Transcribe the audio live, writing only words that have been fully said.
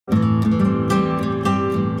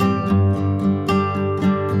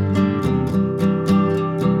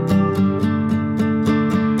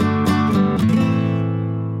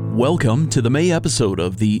Welcome to the May episode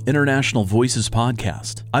of the International Voices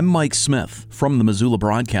podcast. I'm Mike Smith from the Missoula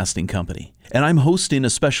Broadcasting Company, and I'm hosting a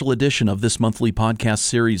special edition of this monthly podcast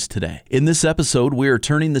series today. In this episode, we are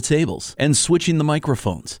turning the tables and switching the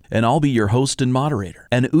microphones, and I'll be your host and moderator.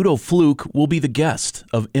 And Udo Fluke will be the guest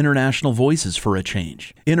of International Voices for a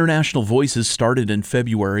change. International Voices started in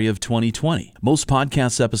February of 2020. Most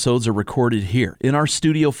podcast episodes are recorded here in our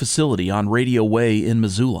studio facility on Radio Way in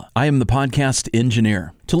Missoula. I am the podcast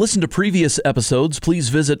engineer. To listen to previous episodes, please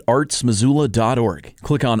visit artsmissoula.org.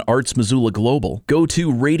 Click on Arts Missoula Global, go to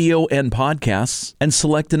Radio and Podcasts, and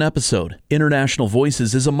select an episode. International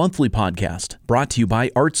Voices is a monthly podcast brought to you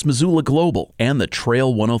by Arts Missoula Global and the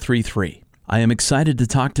Trail 1033. I am excited to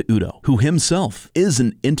talk to Udo, who himself is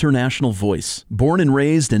an international voice. Born and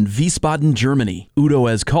raised in Wiesbaden, Germany, Udo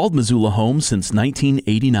has called Missoula home since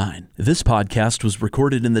 1989. This podcast was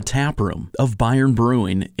recorded in the tap room of Bayern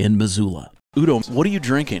Brewing in Missoula. Udo, what are you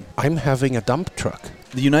drinking? I'm having a dump truck.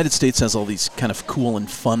 The United States has all these kind of cool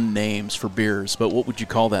and fun names for beers, but what would you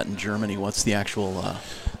call that in Germany? What's the actual,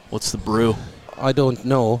 what's the brew? I don't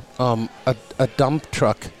know. A dump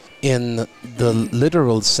truck in the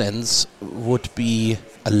literal sense would be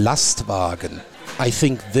a Lastwagen. I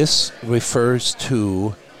think this refers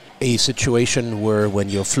to a situation where when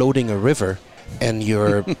you're floating a river and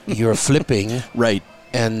you're flipping, right,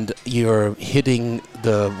 and you're hitting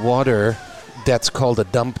the water, that's called a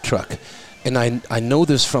dump truck. And I know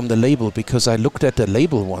this from the label because I looked at the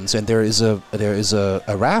label once and there is a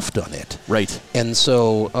raft on it. Right. And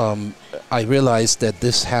so I realized that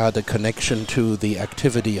this had a connection to the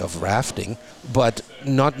activity of rafting, but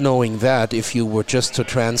not knowing that, if you were just to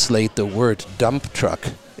translate the word dump truck,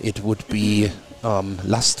 it would be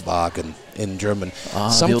Lastwagen in German.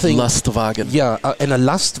 Something Lastwagen. Yeah, and a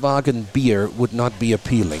Lastwagen beer would not be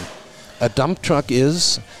appealing. A dump truck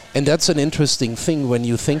is, and that's an interesting thing when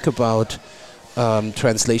you think about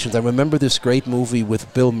translations. I remember this great movie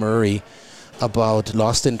with Bill Murray about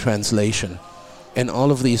Lost in Translation. And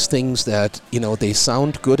all of these things that, they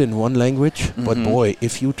sound good in one language, but boy,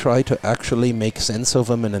 if you try to actually make sense of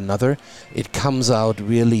them in another, it comes out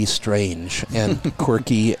really strange and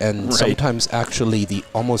quirky and right. Sometimes actually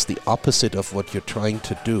almost the opposite of what you're trying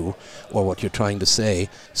to do or what you're trying to say.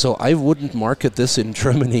 So I wouldn't market this in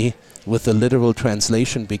Germany with the literal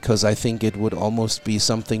translation because I think it would almost be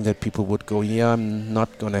something that people would go, yeah, I'm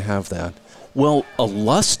not going to have that. Well, a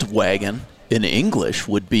Lustwagen in English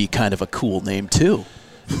would be kind of a cool name too.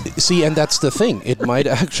 See, and that's the thing. It might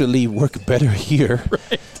actually work better here.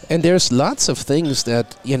 Right. And there's lots of things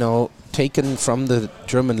that, taken from the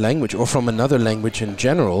German language or from another language in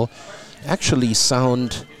general, actually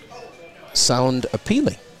sound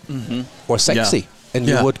appealing or sexy. Yeah. And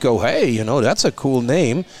you would go, hey, that's a cool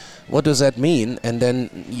name. What does that mean? And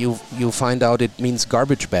then you find out it means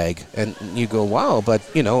garbage bag. And you go, wow, but,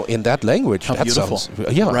 in that language, how that beautiful. sounds...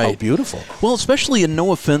 Yeah, right. How beautiful. Well, especially, and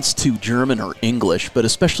no offense to German or English, but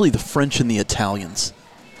especially the French and the Italians.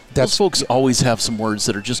 Those folks always have some words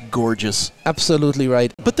that are just gorgeous. Absolutely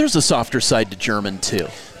right. But there's a softer side to German, too.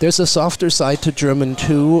 There's a softer side to German,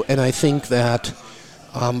 too, and I think that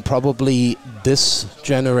probably this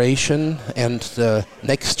generation and the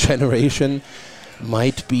next generation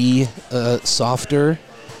might be softer,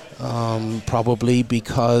 probably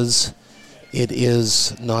because it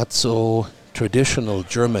is not so traditional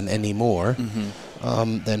German anymore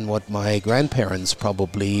than what my grandparents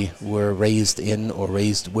probably were raised in or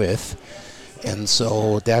raised with. And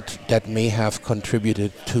so that may have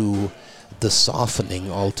contributed to the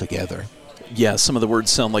softening altogether. Yeah, some of the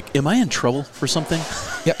words sound like, am I in trouble for something?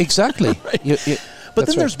 Yeah, exactly. Right. But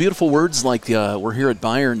then there's beautiful words like, we're here at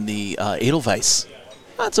Bayern, the Edelweiss.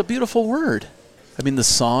 That's a beautiful word. I mean, the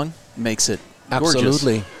song makes it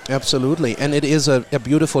gorgeous. Absolutely. And it is a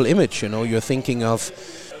beautiful image, You're thinking of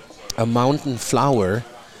a mountain flower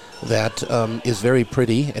that is very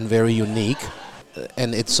pretty and very unique.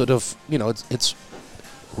 And it's sort of, it's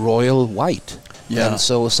royal white. Yeah. And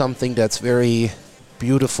so something that's very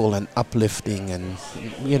beautiful and uplifting and,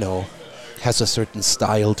 has a certain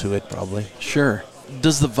style to it probably. Sure.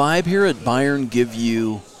 Does the vibe here at Bayern give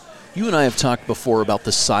you... You and I have talked before about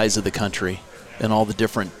the size of the country and all the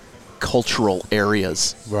different cultural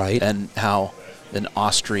areas. Right. And how an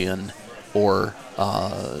Austrian or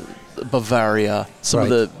Bavaria, some of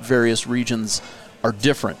the various regions are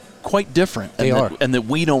different, quite different. And that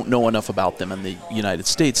we don't know enough about them in the United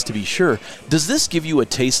States, to be sure. Does this give you a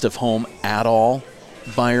taste of home at all,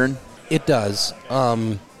 Bayern? It does.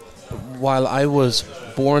 While I was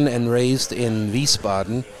born and raised in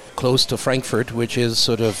Wiesbaden, close to Frankfurt, which is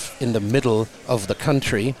sort of in the middle of the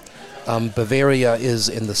country, Bavaria is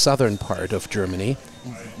in the southern part of Germany,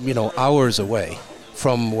 hours away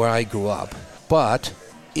from where I grew up. But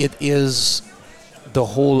it is the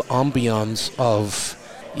whole ambiance of,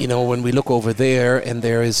 when we look over there and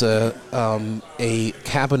there is a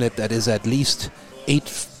cabinet that is at least 8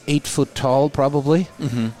 foot tall, probably,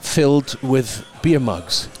 filled with beer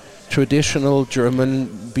mugs. Traditional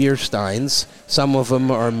German beer steins. Some of them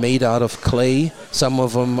are made out of clay. Some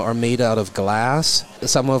of them are made out of glass.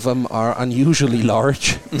 Some of them are unusually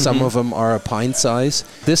large. Some of them are a pint size.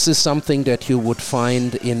 This is something that you would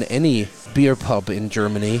find in any beer pub in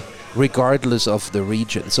Germany, regardless of the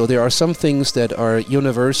region. So there are some things that are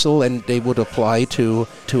universal and they would apply to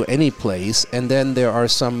any place. And then there are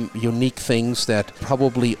some unique things that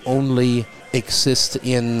probably only exist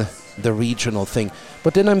in the regional thing.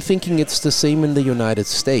 But then I'm thinking it's the same in the United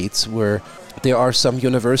States, where there are some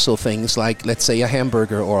universal things like, let's say, a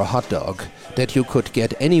hamburger or a hot dog that you could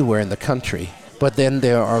get anywhere in the country. But then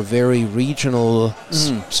there are very regional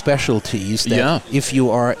specialties that if you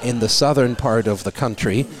are in the southern part of the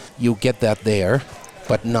country, you get that there,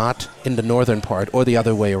 but not in the northern part or the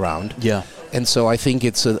other way around. Yeah. And so I think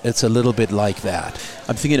it's a little bit like that.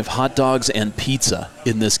 I'm thinking of hot dogs and pizza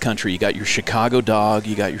in this country. You got your Chicago dog,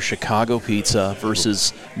 you got your Chicago pizza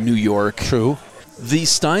versus New York. True. These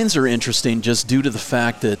steins are interesting just due to the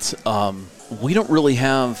fact that we don't really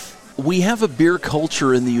have... We have a beer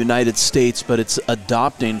culture in the United States, but it's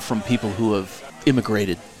adopting from people who have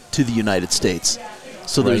immigrated to the United States.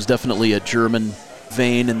 So there's definitely a German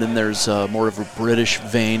vein, and then there's more of a British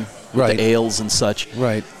vein. With the ales and such.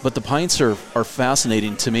 Right. But the pints are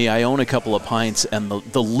fascinating to me. I own a couple of pints, and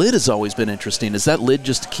the lid has always been interesting. Is that lid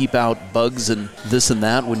just to keep out bugs and this and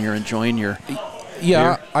that when you're enjoying your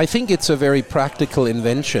beer? I think it's a very practical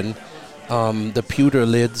invention, the pewter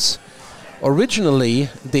lids. Originally,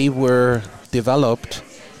 they were developed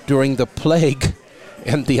during the plague,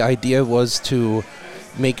 and the idea was to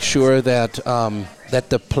make sure that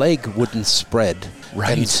the plague wouldn't spread.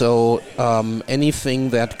 Right. And so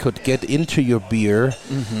anything that could get into your beer,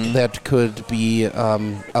 that could be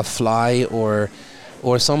a fly or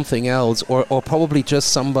something else, or probably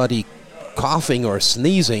just somebody coughing or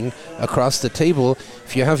sneezing across the table,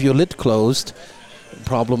 if you have your lid closed,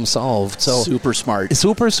 problem solved. So super smart.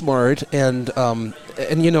 Super smart. And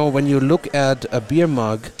when you look at a beer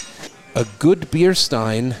mug, a good beer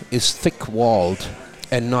stein is thick-walled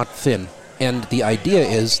and not thin. And the idea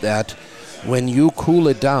is that when you cool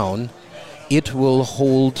it down, it will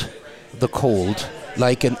hold the cold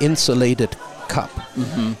like an insulated cup.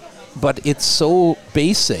 But it's so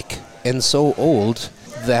basic and so old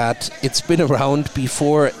that it's been around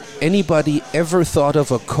before anybody ever thought of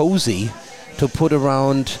a cozy to put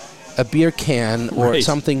around a beer can or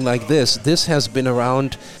something like this. This has been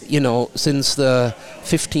around, since the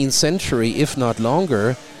 15th century, if not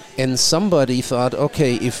longer. And somebody thought,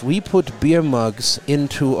 okay, if we put beer mugs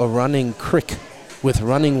into a running creek with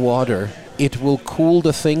running water, it will cool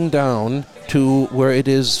the thing down to where it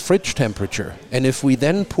is fridge temperature. And if we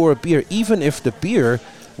then pour beer, even if the beer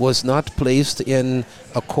was not placed in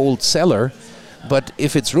a cold cellar, but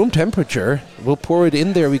if it's room temperature, we'll pour it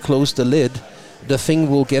in there, we close the lid, the thing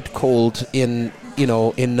will get cold in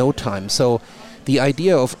no time. So the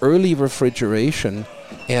idea of early refrigeration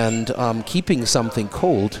and keeping something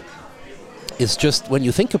cold is just, when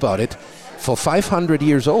you think about it, for 500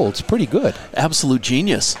 years old, it's pretty good. Absolute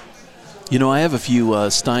genius. I have a few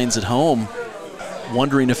steins at home,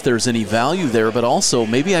 wondering if there's any value there, but also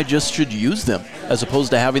maybe I just should use them as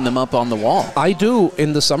opposed to having them up on the wall. I do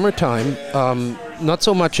in the summertime, not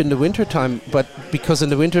so much in the wintertime, but because in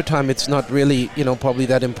the wintertime it's not really, probably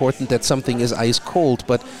that important that something is ice cold.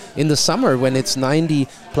 But in the summer, when it's 90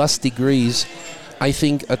 plus degrees, I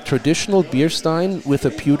think a traditional beer stein with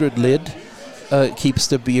a pewtered lid keeps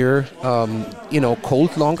the beer,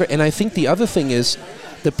 cold longer. And I think the other thing is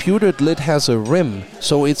the pewtered lid has a rim,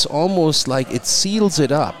 so it's almost like it seals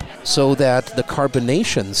it up so that the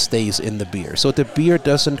carbonation stays in the beer. So the beer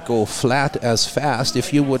doesn't go flat as fast.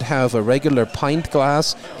 If you would have a regular pint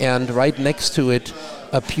glass and right next to it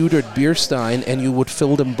a pewtered beer stein and you would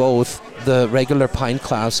fill them both, the regular pint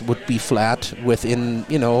glass would be flat within,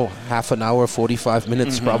 half an hour, 45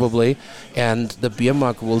 minutes probably, and the beer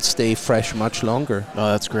mug will stay fresh much longer.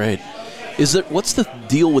 Oh, that's great. What's the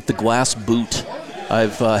deal with the glass boot?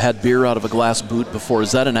 I've had beer out of a glass boot before.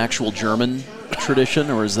 Is that an actual German tradition,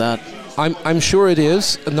 or is that... I'm sure it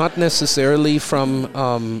is, not necessarily from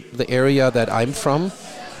the area that I'm from,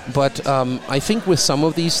 but I think with some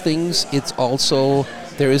of these things, it's also...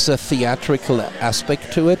 There is a theatrical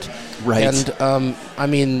aspect to it. Right.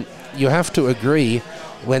 And, you have to agree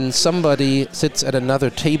when somebody sits at another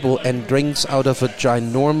table and drinks out of a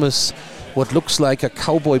ginormous, what looks like a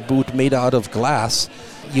cowboy boot made out of glass,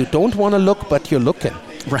 you don't want to look, but you're looking.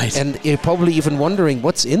 Right. And you're probably even wondering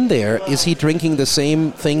what's in there. Is he drinking the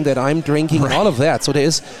same thing that I'm drinking? Right. All of that. So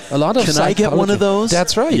there's a lot of Can I get one of those?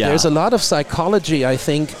 That's right. Yeah. There's a lot of psychology, I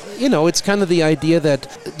think. You know, it's kind of the idea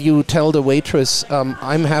that you tell the waitress,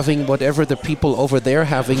 I'm having whatever the people over there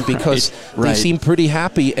having because they seem pretty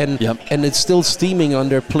happy and and it's still steaming on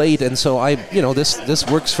their plate. And so this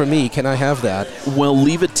works for me. Can I have that? Well,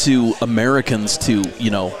 leave it to Americans to,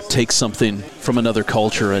 take something from another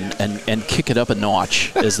culture and kick it up a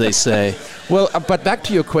notch, as they say. Well, but back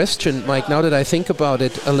to your question, Mike, now that I think about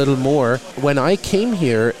it a little more, when I came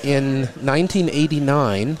here in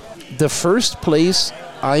 1989, the first place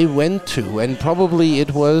I went to, and probably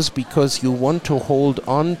it was because you want to hold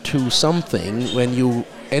on to something when you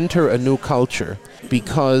enter a new culture,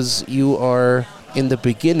 because you are, in the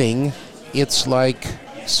beginning, it's like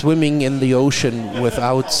swimming in the ocean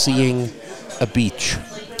without seeing a beach.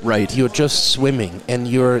 Right. You're just swimming, and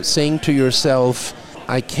you're saying to yourself,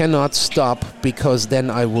 I cannot stop because then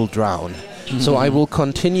I will drown. Mm-hmm. So I will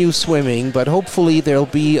continue swimming, but hopefully there'll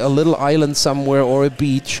be a little island somewhere or a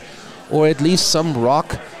beach or at least some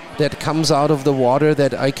rock that comes out of the water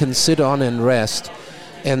that I can sit on and rest.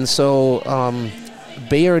 And so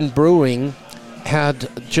Bayern Brewing had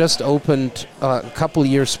just opened a couple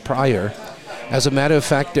years prior. As a matter of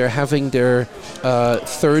fact, they're having their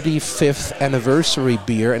 35th anniversary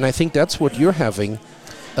beer, and I think that's what you're having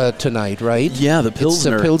tonight, right? Yeah, the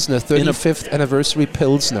Pilsner. It's a Pilsner, 35th anniversary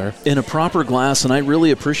Pilsner. In a proper glass, and I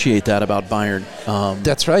really appreciate that about Bayern.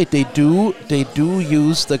 That's right. They do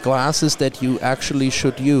use the glasses that you actually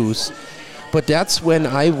should use. But that's when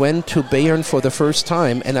I went to Bayern for the first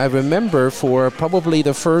time, and I remember for probably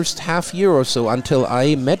the first half year or so until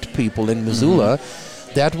I met people in Missoula,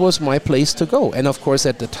 that was my place to go. And of course,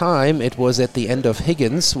 at the time, it was at the end of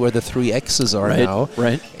Higgins, where the 3 X's are now,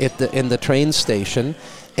 in the train station.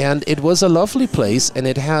 And it was a lovely place, and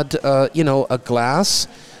it had, a glass,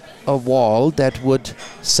 a wall that would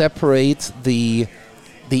separate the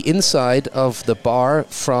inside of the bar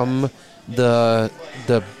from the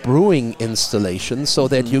brewing installation, so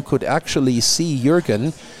that you could actually see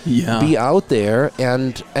Jürgen be out there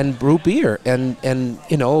and brew beer and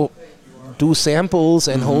do samples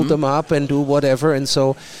and hold them up and do whatever. And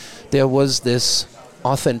so there was this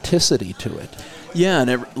authenticity to it. Yeah,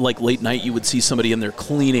 and like late night you would see somebody in there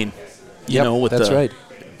cleaning, with that's right.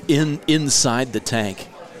 inside the tank.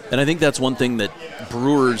 And I think that's one thing that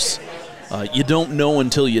brewers, you don't know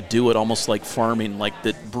until you do it, almost like farming. Like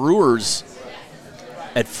that brewers,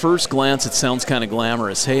 at first glance, it sounds kind of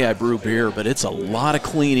glamorous. Hey, I brew beer, but it's a lot of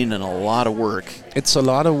cleaning and a lot of work. It's a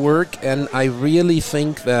lot of work, and I really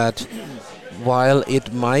think that while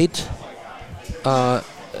it might,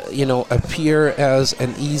 appear as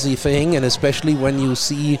an easy thing, and especially when you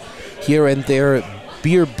see here and there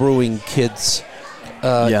beer brewing kids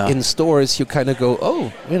in stores, you kind of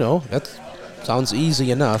go, that sounds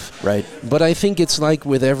easy enough. Right. But I think it's like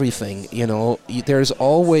with everything, there's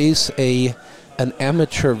always an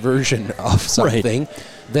amateur version of something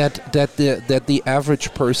that the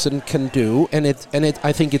average person can do, and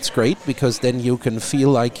I think it's great because then you can feel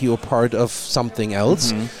like you're part of something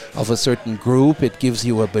else, of a certain group. It gives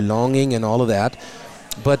you a belonging and all of that.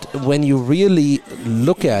 But when you really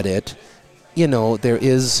look at it, there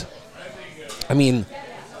is,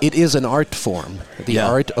 it is an art form, the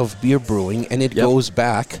art of beer brewing, and it goes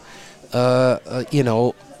back,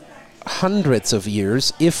 hundreds of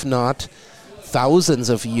years, if not thousands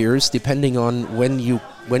of years, depending on when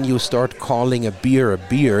you start calling a beer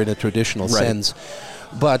in a traditional sense.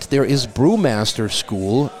 But there is Brewmaster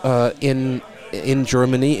School in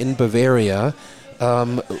Germany, in Bavaria,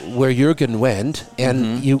 where Jürgen went,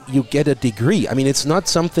 and you get a degree. It's not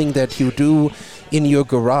something that you do in your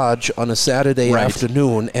garage on a Saturday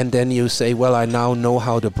afternoon, and then you say, well, I now know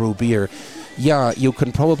how to brew beer. Yeah, you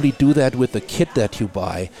can probably do that with the kit that you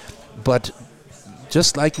buy, but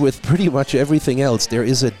just like with pretty much everything else, there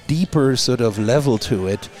is a deeper sort of level to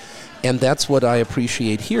it, and that's what I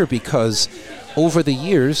appreciate here, because over the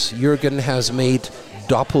years, Jürgen has made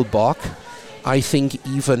Doppelbock, I think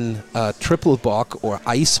even Triple Bock or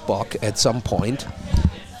Ice Bock at some point,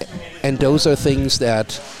 and those are things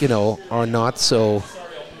that are not so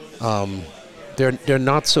they're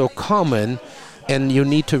not so common, and you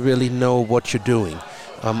need to really know what you're doing.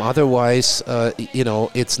 Otherwise,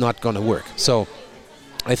 it's not going to work. So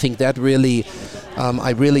I think that really,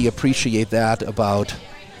 I really appreciate that about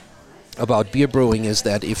beer brewing, is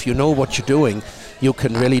that if you know what you're doing, you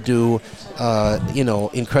can really do,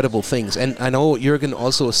 incredible things. And I know Jürgen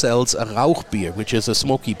also sells a Rauchbier, which is a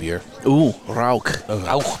smoky beer. Ooh, Rauch. A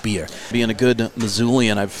Rauchbier. Being a good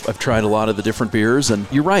Missoulian, I've tried a lot of the different beers, and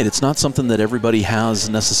you're right, it's not something that everybody has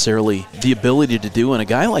necessarily the ability to do. And a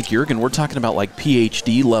guy like Jürgen, we're talking about like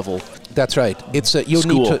PhD level. That's right. It's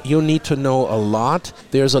you need to know a lot.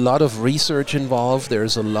 There's a lot of research involved.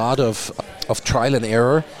 There's a lot of trial and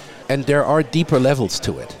error, and there are deeper levels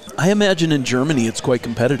to it. I imagine in Germany it's quite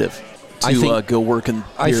competitive to go work in beer.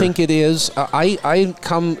 I think it is. I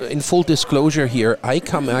come, in full disclosure here, I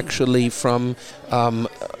come actually from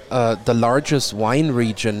the largest wine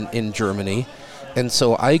region in Germany, and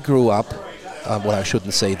so I grew up. Well, I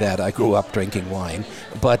shouldn't say that. I grew up drinking wine,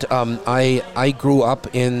 but I grew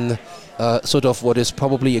up in sort of what is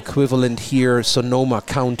probably equivalent here, Sonoma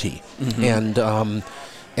County,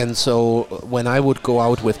 and so when I would go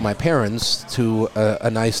out with my parents to a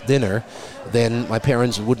nice dinner, then my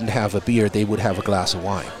parents wouldn't have a beer; they would have a glass of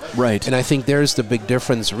wine. Right. And I think there's the big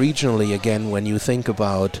difference regionally. Again, when you think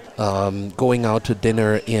about going out to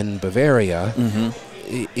dinner in Bavaria.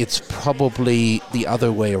 It's probably the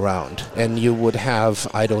other way around, and you would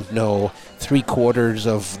have, I don't know, 3/4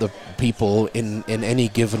 of the people in any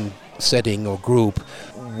given setting or group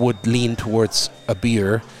would lean towards a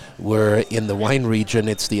beer, where in the wine region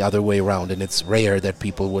it's the other way around, and it's rare that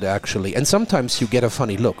people would actually, and sometimes you get a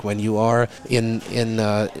funny look when you are in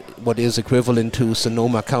what is equivalent to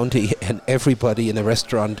Sonoma County, and everybody in a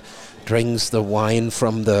restaurant drinks the wine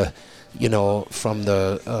from the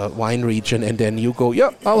wine region, and then you go,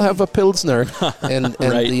 I'll have a Pilsner, and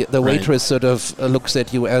right, the waitress sort of looks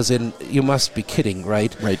at you as in, you must be kidding,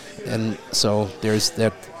 right? Right. And so there's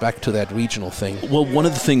that, back to that regional thing. Well, one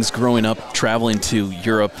of the things growing up, traveling to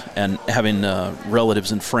Europe and having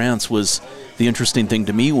relatives in France, was the interesting thing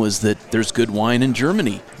to me was that there's good wine in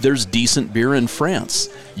Germany. There's decent beer in France.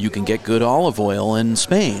 You can get good olive oil in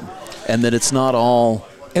Spain, and that it's not all...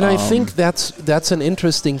 And I think that's an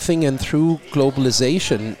interesting thing, and through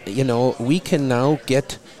globalization, we can now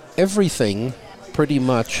get everything pretty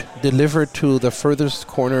much delivered to the furthest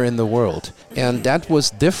corner in the world. And that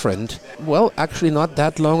was different, well, actually not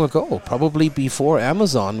that long ago, probably before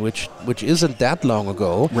Amazon, which isn't that long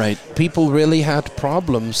ago. Right. People really had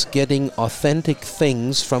problems getting authentic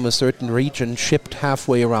things from a certain region shipped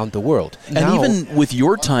halfway around the world. And now, even with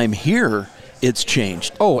your time here, it's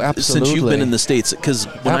changed. Oh, absolutely. Since you've been in the States. Because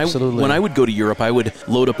when I would go to Europe, I would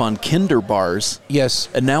load up on Kinder bars. Yes.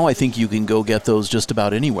 And now I think you can go get those just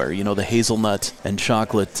about anywhere. The hazelnut and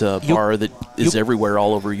chocolate bar that is everywhere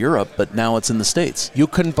all over Europe, but now it's in the States. You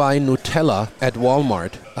can buy Nutella at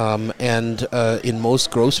Walmart and in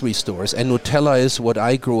most grocery stores. And Nutella is what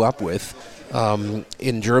I grew up with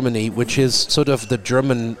in Germany, which is sort of the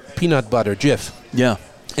German peanut butter Jif. Yeah.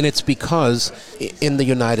 And it's because in the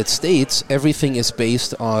United States, everything is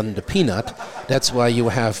based on the peanut. That's why you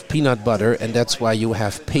have peanut butter, and that's why you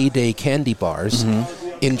have Payday candy bars.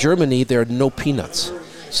 In Germany, there are no peanuts.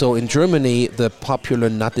 So in Germany, the popular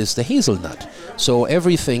nut is the hazelnut. So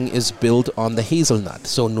everything is built on the hazelnut.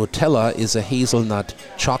 So Nutella is a hazelnut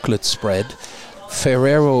chocolate spread.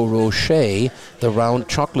 Ferrero Rocher, the round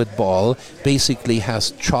chocolate ball, basically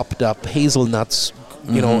has chopped up hazelnuts,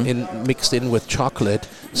 mixed in with chocolate.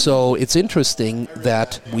 So it's interesting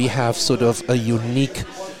that we have sort of a unique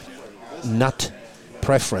nut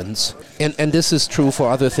preference. And this is true for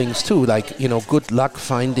other things too, like, good luck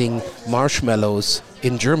finding marshmallows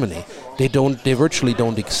in Germany. They virtually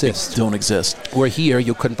don't exist. Don't exist. Where here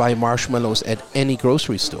you can buy marshmallows at any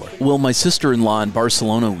grocery store. Well, my sister-in-law in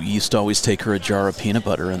Barcelona, we used to always take her a jar of peanut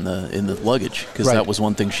butter in the luggage, because that was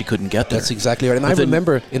one thing she couldn't get there. That's exactly right. And I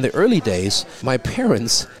remember in the early days, my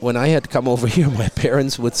parents, when I had come over here, my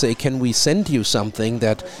parents would say, can we send you something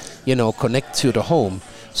that, connects you to home?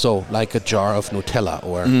 So, like a jar of Nutella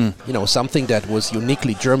or, something that was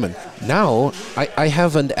uniquely German. Now, I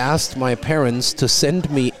haven't asked my parents to send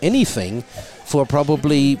me anything for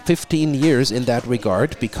probably 15 years in that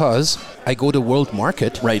regard, because I go to World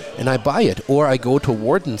Market and I buy it, or I go to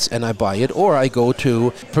Warden's and I buy it, or I go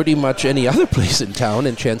to pretty much any other place in town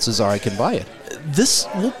and chances are I can buy it.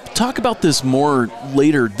 We'll talk about this more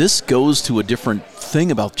later. This goes to a different thing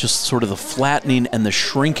about just sort of the flattening and the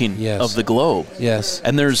shrinking of the globe. Yes.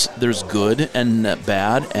 And there's good and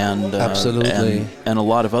bad and absolutely and a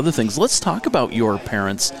lot of other things. Let's talk about your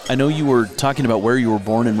parents. I know you were talking about where you were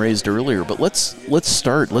born and raised earlier, but let's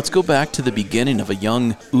start. Let's go back to the beginning of a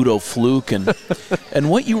young Udo Fluke and and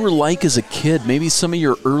what you were like as a kid. Maybe some of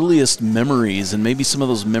your earliest memories, and maybe some of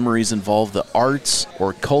those memories involve the arts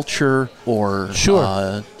or culture or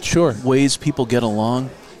sure ways people get along.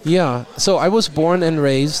 Yeah, so I was born and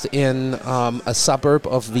raised in a suburb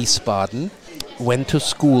of Wiesbaden, went to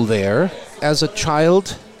school there. As a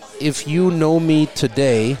child, if you know me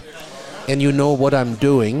today and you know what I'm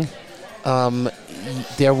doing,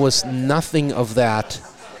 there was nothing of that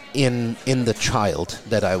in the child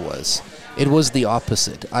that I was. It was the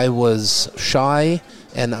opposite. I was shy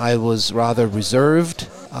and I was rather reserved,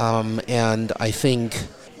 and I think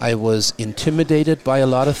I was intimidated by a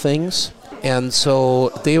lot of things. And so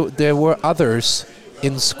there were others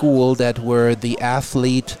in school that were the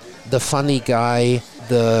athlete, the funny guy,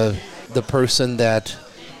 the person that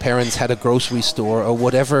parents had a grocery store or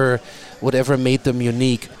whatever made them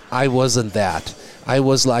unique. I wasn't that. I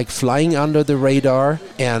was like flying under the radar,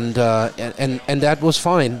 and that was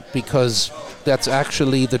fine, because that's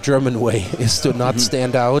actually the German way, is to not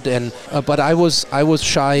stand out. And but I was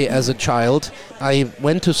shy as a child. I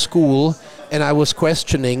went to school and I was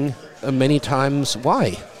questioning many times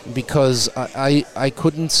why, because I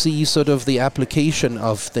couldn't see sort of the application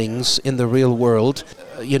of things in the real world.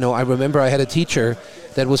 I remember I had a teacher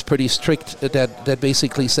that was pretty strict, that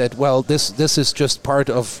basically said, well, this is just part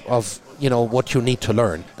of what you need to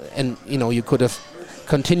learn. And you could have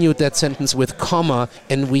continued that sentence with comma,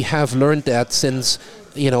 and we have learned that since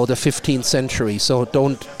the 15th century, so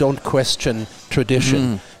don't question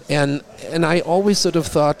tradition. And I always sort of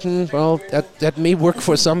thought, well, that may work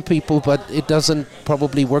for some people, but it doesn't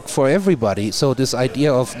probably work for everybody. So this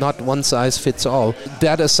idea of not one size fits all.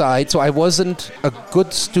 That aside, so I wasn't a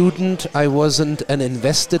good student. I wasn't an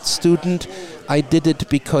invested student. I did it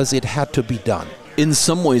because it had to be done. In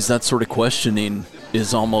some ways, that sort of questioning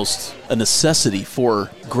is almost a necessity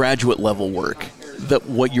for graduate level work. That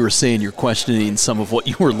what you were saying, you're questioning some of what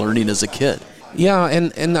you were learning as a kid. Yeah,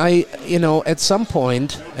 and I, at some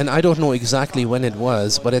point, and I don't know exactly when it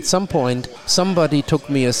was, but at some point, somebody took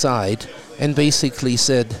me aside and basically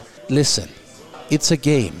said, listen, it's a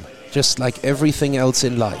game, just like everything else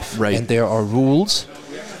in life. Right. And there are rules,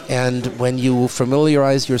 and when you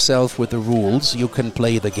familiarize yourself with the rules, you can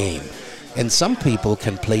play the game. And some people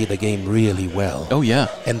can play the game really well. Oh, yeah.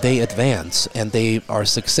 And they advance, and they are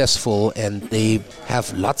successful, and they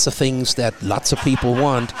have lots of things that lots of people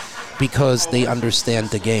want, because they understand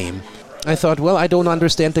the game. I thought, well, I don't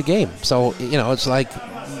understand the game. So, it's like,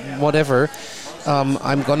 whatever.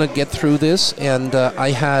 I'm going to get through this. And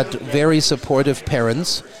I had very supportive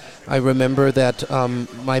parents. I remember that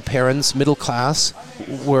my parents, middle class,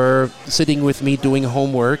 were sitting with me doing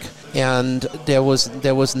homework. And there was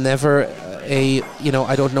never I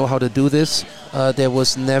don't know how to do this. There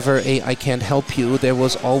was never I can't help you. There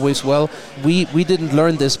was always, well, we didn't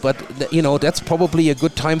learn this, but that's probably a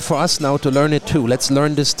good time for us now to learn it too. Let's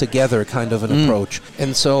learn this together, kind of an approach.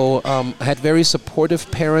 And so I had very supportive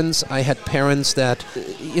parents. I had parents that,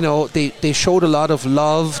 they showed a lot of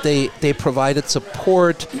love. They provided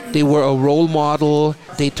support. They were a role model.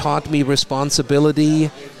 They taught me responsibility.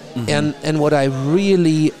 And what I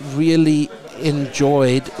really, really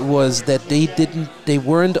enjoyed was that they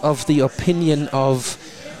weren't of the opinion of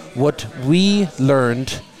what we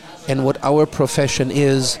learned and what our profession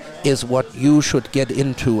is what you should get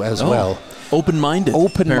into as well. Open-minded.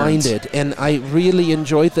 Open-minded. And I really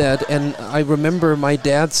enjoyed that. And I remember my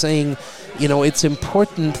dad saying, it's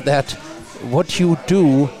important that what you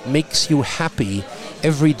do makes you happy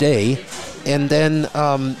every day. And then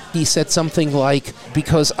he said something like,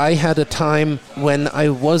 because I had a time when I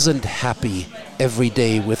wasn't happy every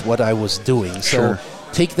day with what I was doing. Sure. So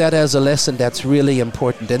take that as a lesson. That's really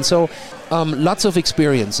important. And so lots of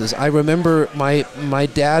experiences. I remember my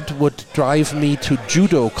dad would drive me to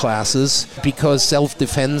judo classes because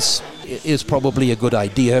self-defense is probably a good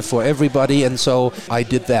idea for everybody, and so I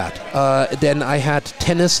did that. Then I had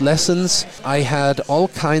tennis lessons. I had all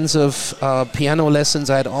kinds of piano lessons.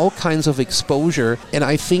 I had all kinds of exposure, and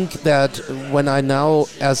I think that when I now,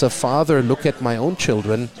 as a father, look at my own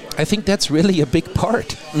children, I think that's really a big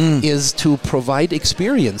part, is to provide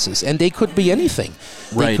experiences, and they could be anything.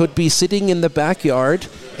 Right. They could be sitting in the backyard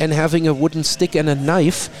and having a wooden stick and a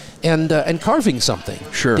knife and carving something.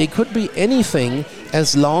 Sure. They could be anything,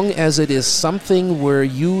 as long as it is something where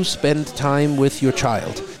you spend time with your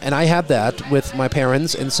child. And I had that with my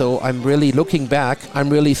parents, and so I'm really looking back, I'm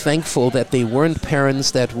really thankful that they weren't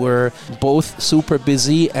parents that were both super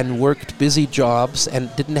busy and worked busy jobs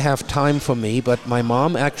and didn't have time for me, but my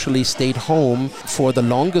mom actually stayed home for the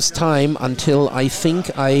longest time until I think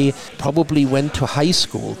I probably went to high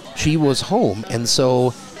school. She was home, and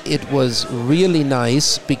so it was really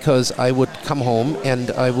nice because I would come home and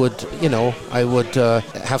I would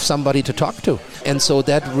have somebody to talk to. And so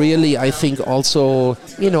that really, I think, also,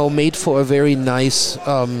 made for a very nice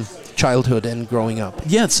childhood and growing up.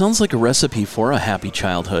 Yeah, it sounds like a recipe for a happy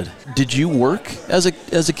childhood. Did you work as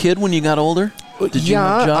a kid when you got older? Did you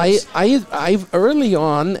have jobs? I early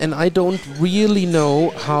on, and I don't really know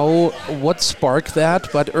what sparked that,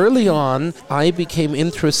 but early on I became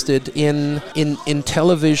interested in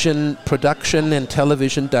television production and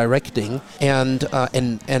television directing and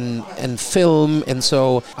film, and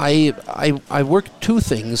so I worked two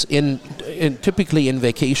things typically in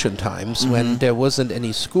vacation times when there wasn't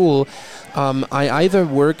any school. I either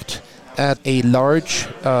worked at a large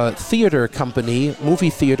movie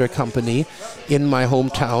theater company in my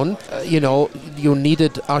hometown. You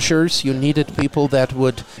needed ushers, you needed people that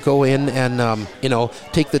would go in and,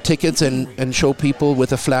 take the tickets and show people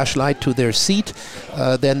with a flashlight to their seat.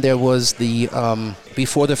 Then there was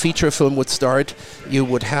before the feature film would start, you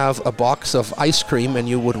would have a box of ice cream and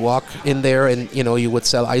you would walk in there and, you would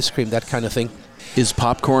sell ice cream, that kind of thing. Is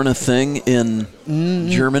popcorn a thing in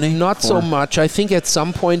Germany? Not so much. I think at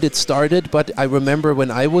some point it started, but I remember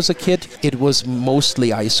when I was a kid, it was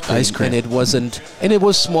mostly ice cream. And it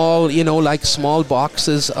was small, like small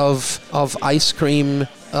boxes of ice cream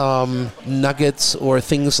nuggets or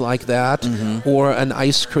things like that, or an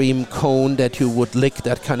ice cream cone that you would lick,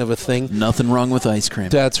 that kind of a thing. Nothing wrong with ice cream.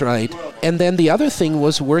 That's right. And then the other thing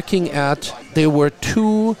was there were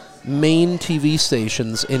two main TV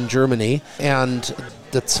stations in Germany, and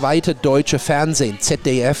the Zweite Deutsche Fernsehen,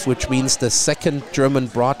 ZDF, which means the second German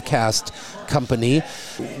broadcast company,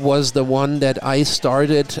 was the one that I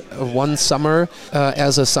started one summer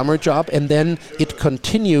as a summer job, and then it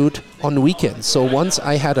continued on weekends. So once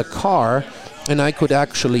I had a car and I could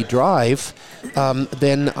actually drive,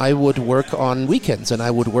 then I would work on weekends, and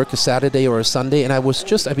I would work a Saturday or a Sunday, and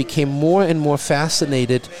I became more and more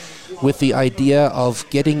fascinated with the idea of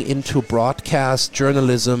getting into broadcast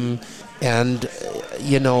journalism and,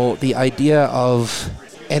 the idea of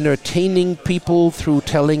entertaining people through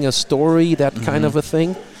telling a story, that kind of a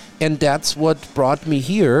thing. And that's what brought me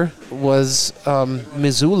here, was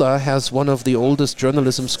Missoula has one of the oldest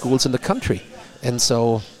journalism schools in the country. And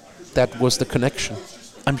so that was the connection.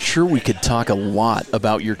 I'm sure we could talk a lot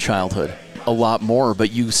about your childhood, a lot more,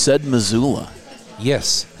 but you said Missoula.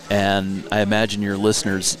 Yes. And I imagine your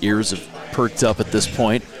listeners' ears have perked up at this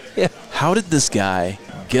point. Yeah. How did this guy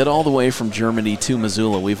get all the way from Germany to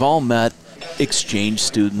Missoula? We've all met exchange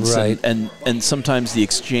students, right, and sometimes the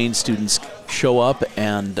exchange students show up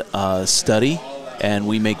and study, and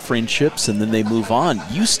we make friendships, and then they move on.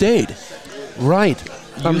 You stayed. Right.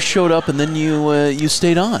 You showed up, and then you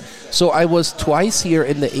stayed on. So I was twice here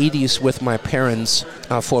in the 80s with my parents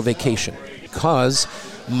for vacation, because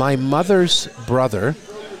my mother's brother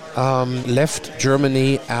left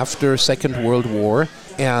Germany after Second World War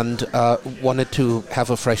and wanted to have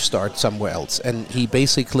a fresh start somewhere else. And he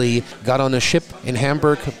basically got on a ship in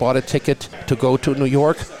Hamburg, bought a ticket to go to New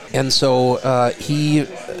York. And so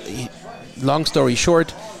long story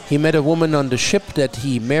short, he met a woman on the ship that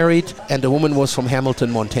he married, and the woman was from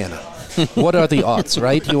Hamilton, Montana. What are the odds,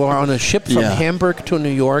 right? You are on a ship from Hamburg to New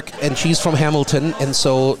York, and she's from Hamilton, and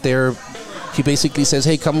so he basically says,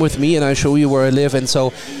 hey, come with me and I show you where I live. And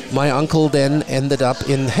so my uncle then ended up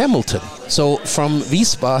in Hamilton. So from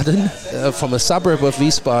Wiesbaden, from a suburb of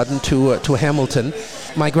Wiesbaden to Hamilton,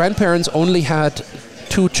 my grandparents only had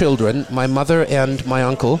two children, my mother and my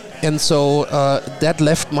uncle. And so that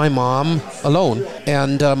left my mom alone.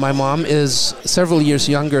 And my mom is several years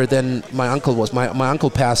younger than my uncle was. My uncle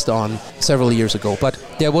passed on several years ago. But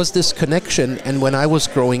there was this connection, and when I was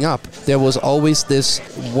growing up, there was always this,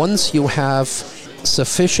 once you have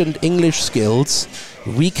sufficient English skills,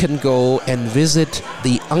 we can go and visit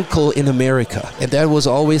the uncle in America. And that was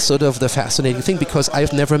always sort of the fascinating thing, because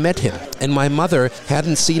I've never met him. And my mother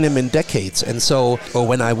hadn't seen him in decades. And so, or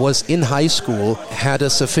when I was in high school, had a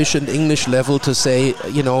sufficient English level to say,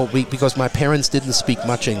 because my parents didn't speak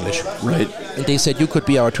much English. Right. And they said, you could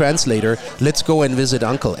be our translator. Let's go and visit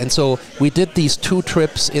uncle. And so we did these two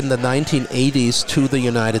trips in the 1980s to the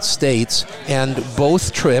United States. And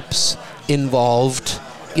both trips involved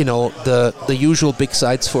the usual big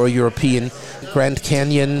sites for a European: Grand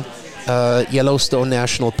Canyon, Yellowstone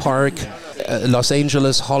National Park, Los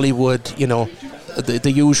Angeles, Hollywood,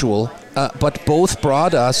 the usual. But both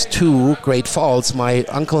brought us to Great Falls. My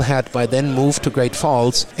uncle had by then moved to Great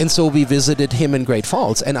Falls, and so we visited him in Great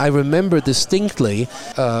Falls. And I remember distinctly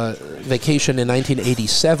vacation in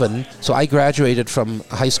 1987. So I graduated from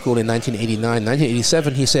high school in 1989.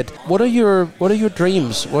 1987, he said, "What are your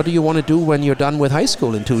dreams? What do you want to do when you're done with high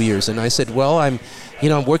school in 2 years?" And I said, "Well, I'm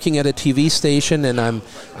working at a TV station, and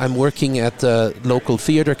I'm working at the local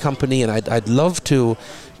theater company, and I'd love to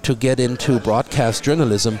get into broadcast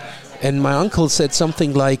journalism." And my uncle said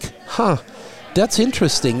something like, that's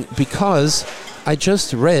interesting, because I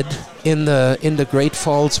just read in the Great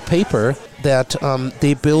Falls paper that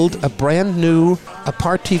they built a brand new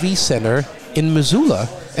Apart TV center in Missoula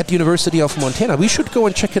at the University of Montana. We should go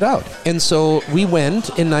and check it out. And so we went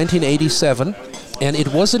in 1987. And it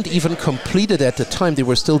wasn't even completed at the time. They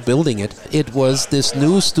were still building it. It was this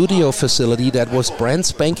new studio facility that was brand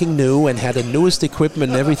spanking new and had the newest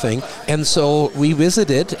equipment and everything. And so we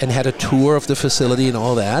visited and had a tour of the facility and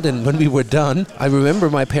all that. And when we were done, I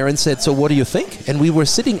remember my parents said, "So what do you think?" And we were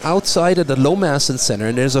sitting outside at the Lomasson Center,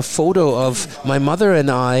 and there's a photo of my mother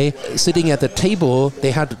and I sitting at the table.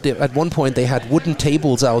 At one point they had wooden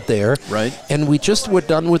tables out there. Right. And we just were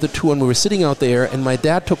done with the tour, and we were sitting out there, and my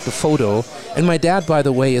dad took the photo. And my dad, by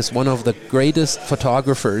the way, is one of the greatest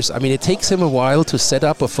photographers. I mean, it takes him a while to set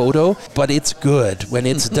up a photo, but it's good. When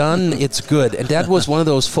it's done, it's good. And that was one of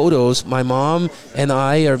those photos. My mom and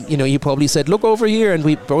I, he probably said, "Look over here," and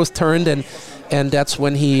we both turned, and that's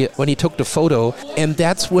when he took the photo. And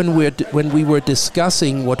that's when we were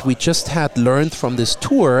discussing what we just had learned from this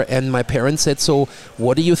tour. And my parents said, "So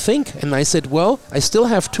what do you think?" And I said, "Well, I still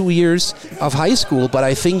have 2 years of high school, but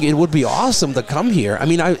I think it would be awesome to come here." I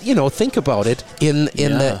mean, think about it. In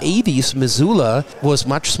the 80s, Missoula was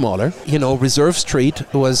much smaller. Reserve Street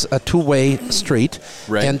was a two-way street,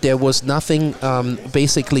 right. And there was nothing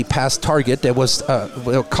basically past Target. There was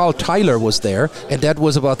Carl Tyler was there, and that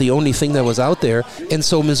was about the only thing that was out there. And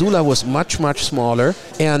so Missoula was much, much smaller.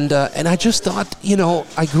 And I just thought,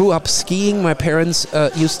 I grew up skiing. My parents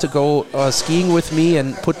used to go skiing with me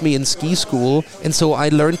and put me in ski school. And so I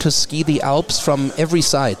learned to ski the Alps from every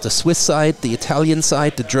side: the Swiss side, the Italian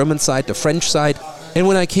side, the German side, the French side. And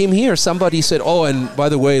when I came here, somebody said, "Oh, and by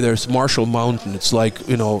the way, there's Marshall Mountain. It's like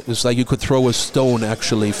you could throw a stone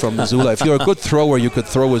actually from Missoula. If you're a good thrower, you could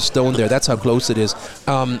throw a stone there. That's how close it is."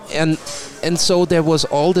 And so there was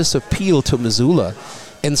all this appeal to Missoula.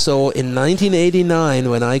 And so in 1989,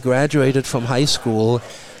 when I graduated from high school,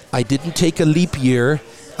 I didn't take a leap year.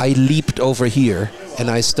 I leaped over here, and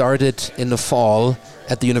I started in the fall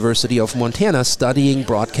at the University of Montana studying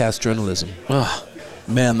broadcast journalism. Oh,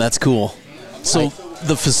 man, that's cool. So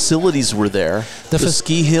the facilities were there. The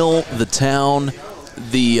ski hill, the town,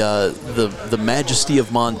 the majesty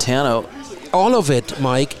of Montana. All of it,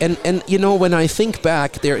 Mike. And when I think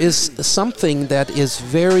back, there is something that is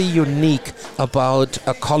very unique about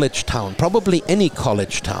a college town, probably any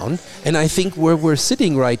college town. And I think where we're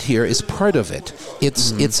sitting right here is part of it.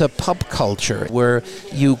 It's a pub culture where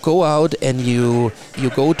you go out and you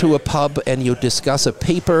go to a pub and you discuss a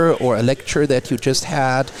paper or a lecture that you just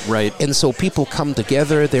had. Right. And so people come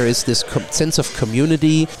together. There is this sense of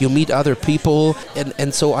community. You meet other people.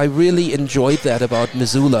 And so I really enjoyed that about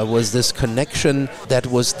Missoula, was this connection that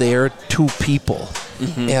was there to people.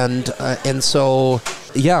 Mm-hmm. And so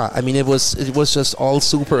I mean, it was just all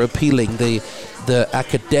super appealing. The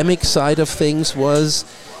academic side of things was,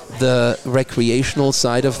 the recreational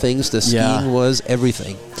side of things, the skiing was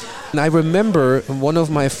everything. And I remember one of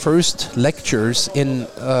my first lectures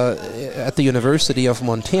at the University of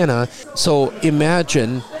Montana. So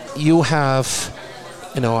imagine you have,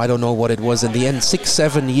 I don't know what it was in the end,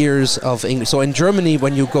 6-7 years of English. So in Germany,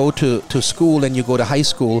 when you go to school and you go to high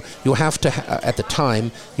school, you have to, at the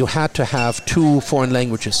time, you had to have 2 foreign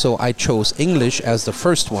languages. So I chose English as the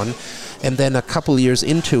first one. And then a couple years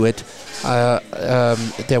into it,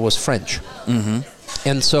 there was French. Mm-hmm.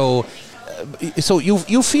 And so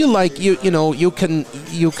you feel like you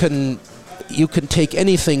can take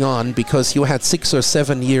anything on because you had 6 or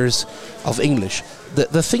 7 years of English.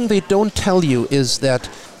 The thing they don't tell you is that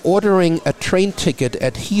ordering a train ticket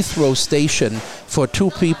at Heathrow Station for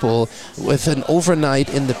 2 people with an overnight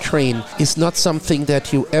in the train is not something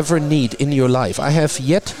that you ever need in your life. I have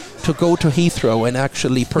yet to go to Heathrow and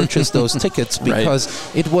actually purchase those tickets because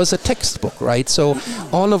it was a textbook, right? So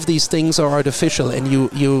all of these things are artificial, and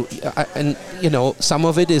some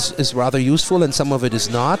of it is rather useful and some of it is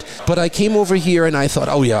not. But I came over here and I thought,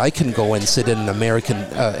 oh yeah, I can go and sit in an American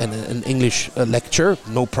an English lecture,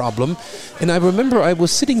 no problem. And I remember I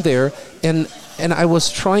was sitting there and I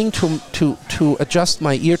was trying to adjust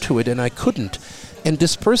my ear to it, and I couldn't. And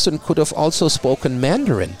this person could have also spoken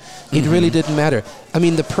Mandarin. It really didn't matter. I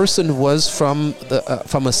mean, the person was from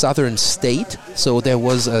a southern state, so there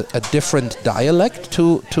was a different dialect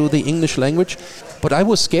to the English language. But I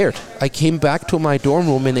was scared. I came back to my dorm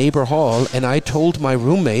room in Aber Hall, and I told my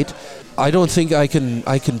roommate, I don't think I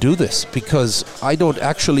can do this because I don't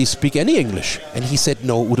actually speak any English. And he said,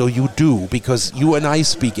 no, Udo, you do, because you and I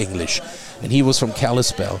speak English. And he was from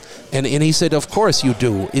Kalispell. And he said, of course you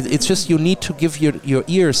do. It's just you need to give your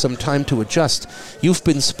ear some time to adjust. You've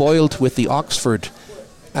been spoiled with the Oxford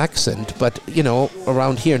accent, but,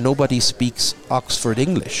 around here nobody speaks Oxford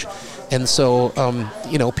English. And so,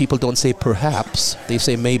 people don't say perhaps, they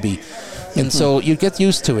say maybe. And so you get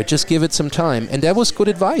used to it. Just give it some time. And that was good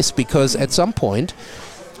advice because at some point,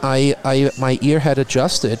 my ear had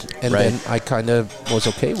adjusted, and then I kind of was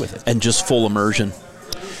okay with it. And just full immersion.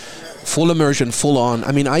 Full immersion, full on.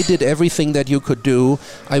 I mean, I did everything that you could do.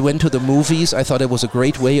 I went to the movies. I thought it was a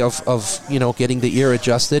great way of getting the ear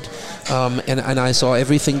adjusted. And I saw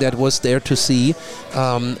everything that was there to see.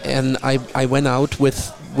 And I went out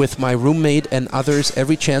with my roommate and others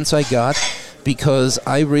every chance I got, because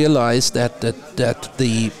I realized that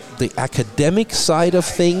the academic side of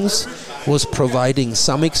things was providing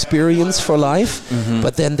some experience for life,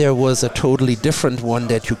 but then there was a totally different one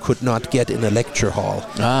that you could not get in a lecture hall.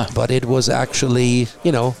 But it was actually,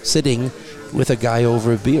 sitting with a guy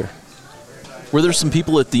over a beer. Were there some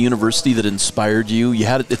people at the university that inspired you?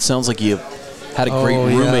 It sounds like you had a great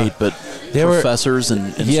roommate, but there professors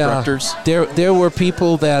and instructors? Yeah, there were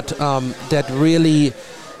people that really...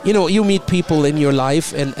 you meet people in your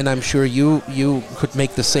life, and I'm sure you could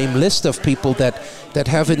make the same list of people that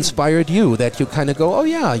have inspired you, that you kind of go, oh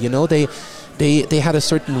yeah, they had a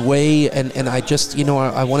certain way, and I just,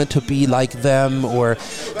 I wanted to be like them, or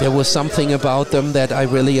there was something about them that I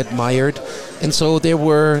really admired. And so there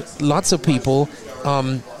were lots of people.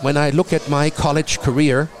 When I look at my college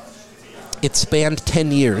career, it spanned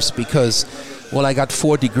 10 years because, I got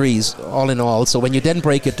 4 degrees all in all. So when you then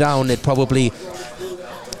break it down, it probably...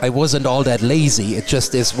 I wasn't all that lazy. It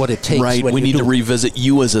just is what it takes. Right. We need to revisit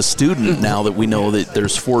you as a student now that we know that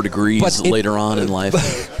there's 4 degrees later on in life.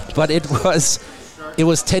 But it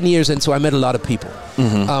was 10 years, and so I met a lot of people.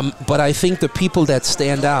 But I think the people that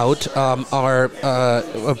stand out are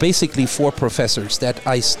basically 4 professors that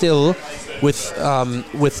I still,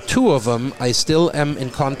 with 2 of them, I still am in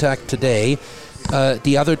contact today.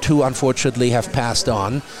 The other 2, unfortunately, have passed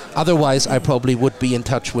on. Otherwise, I probably would be in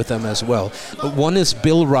touch with them as well. One is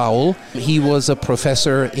Bill Rowell. He was a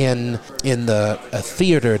professor in the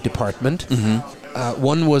theater department.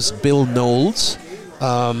 One was Bill Knowles.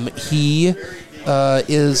 He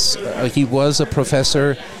was a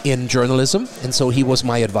professor in journalism, and so he was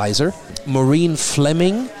my advisor. Maureen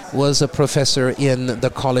Fleming was a professor in the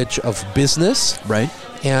College of Business. Right.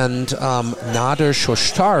 And Nader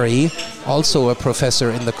Shoshtari, also a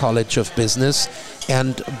professor in the College of Business,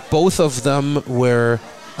 and both of them were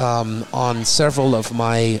on several of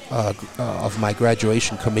my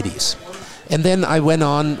graduation committees. And then I went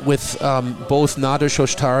on with both Nader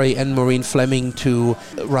Shoshtari and Maureen Fleming to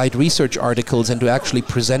write research articles and to actually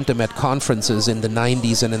present them at conferences in the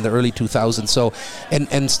 90s and in the early 2000s. So,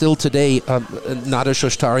 and still today, Nader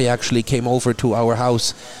Shoshtari actually came over to our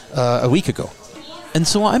house a week ago. And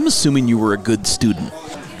so I'm assuming you were a good student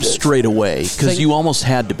straight away, because you almost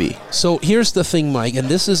had to be. So here's the thing, Mike, and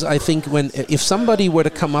this is, I think, if somebody were to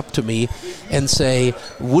come up to me and say,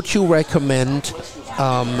 would you recommend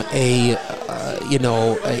a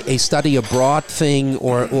study abroad thing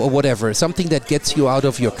or whatever, something that gets you out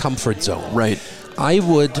of your comfort zone. Right. I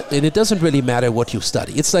would, and it doesn't really matter what you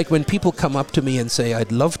study. It's like when people come up to me and say,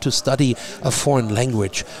 I'd love to study a foreign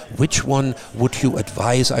language. Which one would you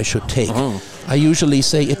advise I should take? I usually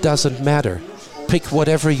say it doesn't matter. Pick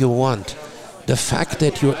whatever you want. The fact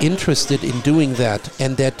that you're interested in doing that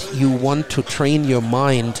and that you want to train your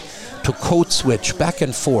mind to code switch back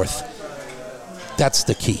and forth, that's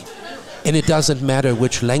the key. And it doesn't matter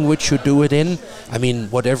which language you do it in. I mean,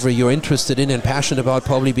 whatever you're interested in and passionate about,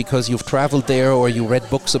 probably because you've traveled there or you read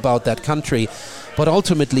books about that country. But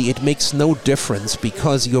ultimately, it makes no difference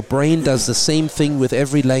because your brain does the same thing with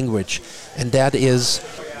every language. And that is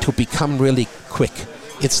to become really quick.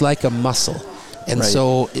 It's like a muscle. And right.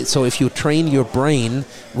 so if you train your brain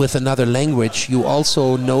with another language, you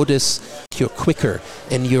also notice you're quicker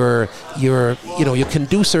and you can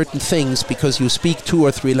do certain things because you speak 2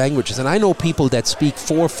 or 3 languages. And I know people that speak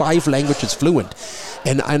 4 or 5 languages fluent,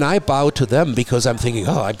 and I bow to them because I'm thinking,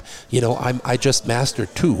 I just mastered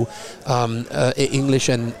 2, English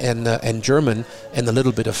and German and a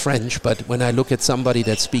little bit of French. But when I look at somebody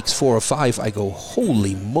that speaks 4 or 5, I go,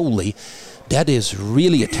 holy moly. That is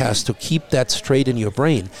really a task to keep that straight in your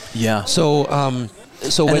brain. Yeah. So and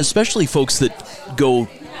especially folks that go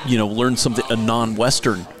learn something, a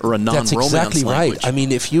non-Western or a non-Romance That's exactly language. right. I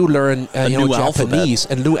mean, if you learn Japanese,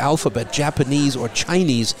 alphabet. a new alphabet, Japanese or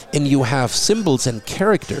Chinese, and you have symbols and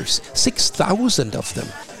characters, 6,000 of them,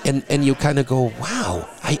 and you kind of go, wow,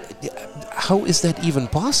 how is that even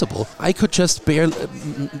possible? I could just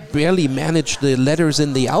barely manage the letters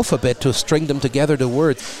in the alphabet to string them together to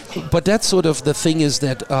words. But that's sort of the thing, is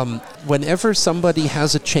that whenever somebody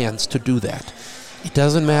has a chance to do that, it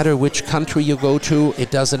doesn't matter which country you go to.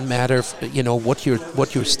 It doesn't matter, what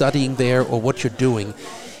you're studying there or what you're doing.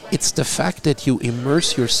 It's the fact that you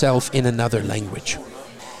immerse yourself in another language.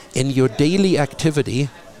 In your daily activity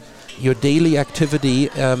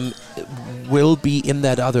will be in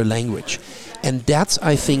that other language. And that's,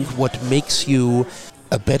 I think, what makes you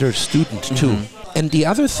a better student too. And the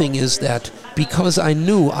other thing is that because I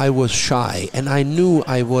knew I was shy, and I knew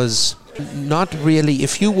I was not really,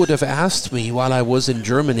 if you would have asked me while I was in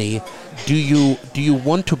Germany, do you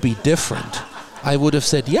want to be different? I would have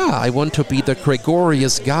said, yeah, I want to be the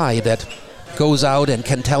gregarious guy that goes out and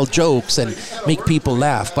can tell jokes and make people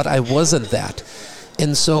laugh, but I wasn't that.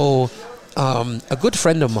 And so a good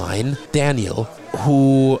friend of mine, Daniel,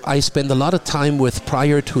 who I spent a lot of time with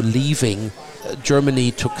prior to leaving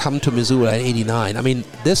Germany to come to Missoula in '89. I mean,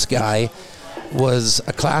 this guy was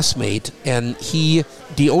a classmate, and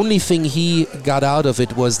the only thing he got out of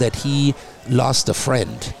it was that he lost a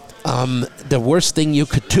friend. The worst thing you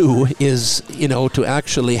could do is, to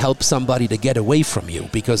actually help somebody to get away from you,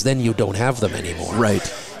 because then you don't have them anymore.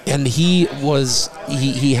 Right. And he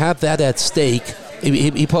had that at stake.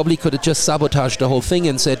 He probably could have just sabotaged the whole thing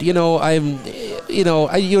and said, you're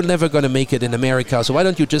never going to make it in America, so why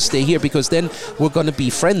don't you just stay here, because then we're going to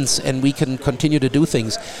be friends and we can continue to do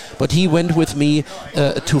things. But he went with me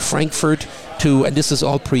to Frankfurt and this is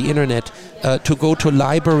all pre-internet, to go to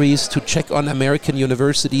libraries to check on American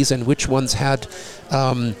universities and which ones had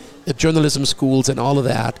journalism schools and all of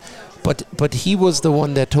that. But he was the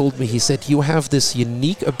one that told me, he said, you have this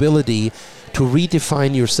unique ability to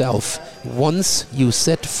redefine yourself once you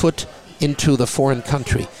set foot into the foreign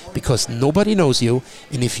country, because nobody knows you,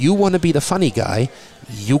 and if you want to be the funny guy,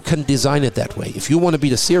 you can design it that way. If you want to be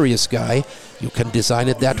the serious guy, you can design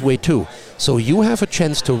it that way too. So you have a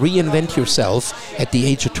chance to reinvent yourself at the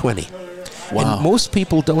age of 20. Wow. And most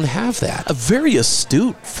people don't have that. A very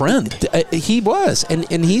astute friend. He was.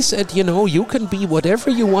 And he said, you can be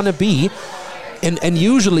whatever you want to be. And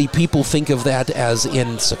usually people think of that as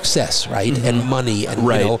in success, right? Mm-hmm. And money, and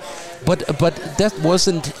right. But that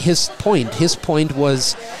wasn't his point. His point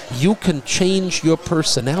was, you can change your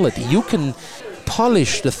personality. You can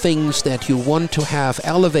polish the things that you want to have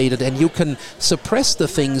elevated, and you can suppress the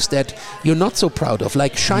things that you're not so proud of,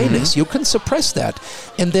 like shyness. Mm-hmm. You can suppress that,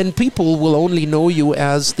 and then people will only know you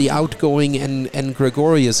as the outgoing and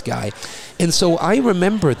gregarious guy. And so I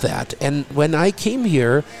remembered that, and when I came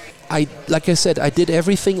here, like I said, I did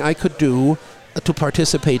everything I could do to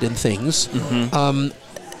participate in things,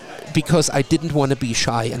 because I didn't want to be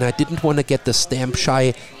shy, and I didn't want to get the stamp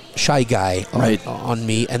shy guy on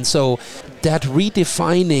me. And so that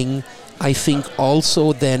redefining, I think,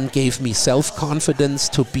 also then gave me self-confidence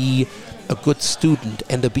to be a good student,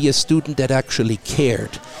 and to be a student that actually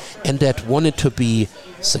cared and that wanted to be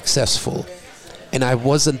successful. And I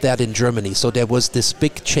wasn't that in Germany. So there was this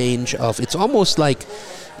big change of, it's almost like,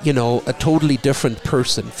 a totally different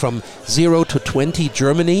person. From 0 to 20,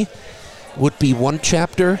 Germany would be one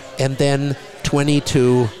chapter, and then 20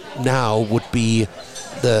 to now would be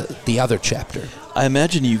the other chapter. I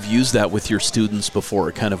imagine you've used that with your students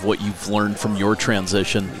before, kind of what you've learned from your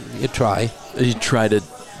transition. You try. You try to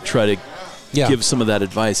give some of that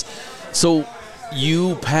advice. So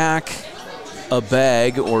you pack a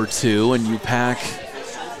bag or two, and you pack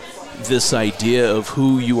this idea of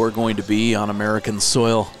who you are going to be on American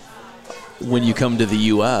soil when you come to the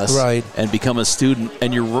U.S. Right. And become a student,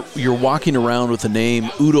 and you're walking around with the name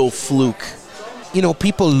Udo Fluke.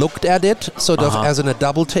 People looked at it sort of as in a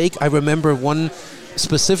double take. I remember one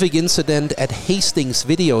specific incident at Hastings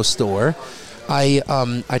Video Store.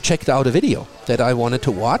 I checked out a video that I wanted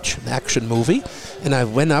to watch, an action movie, and I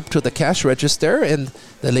went up to the cash register, and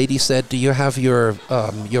the lady said, "Do you have your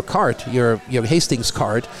card, your Hastings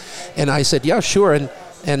card?" And I said, "Yeah, sure."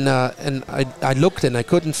 And I looked and I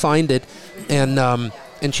couldn't find it, and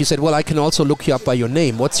she said, "Well, I can also look you up by your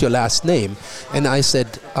name. What's your last name?" And I said,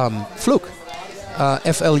 "Fluke,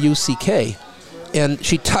 F-L-U-C-K." And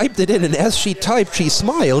she typed it in, and as she typed, she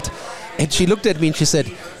smiled, and she looked at me and she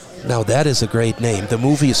said, "Now that is a great name. The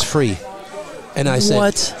movie is free." And I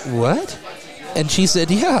said, "What?" And she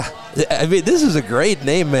said, "Yeah, I mean, this is a great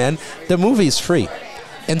name, man. The movie is free."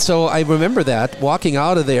 And so I remember that, walking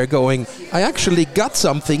out of there going, I actually got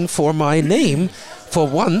something for my name, for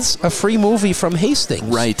once, a free movie from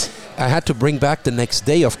Hastings. Right. I had to bring back the next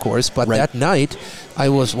day, of course, but that night I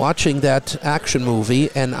was watching that action movie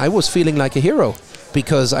and I was feeling like a hero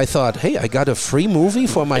because I thought, hey, I got a free movie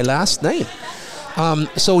for my last name.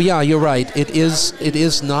 So yeah, you're right. It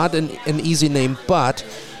is not an easy name, but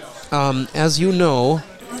as you know,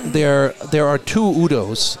 there are two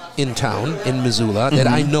Udos in town in Missoula that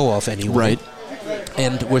I know of anyway. Right.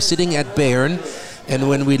 And we're sitting at Bayern, and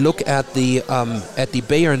when we look at the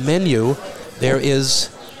Bayern menu, there is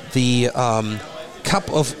the cup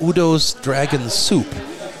of Udo's dragon soup.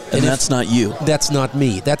 And that's not you. That's not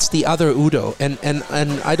me. That's the other Udo. And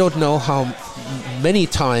I don't know how many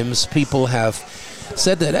times people have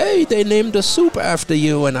said that, hey, they named a soup after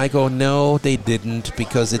you. And I go, no, they didn't,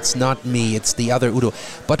 because it's not me. It's the other Udo.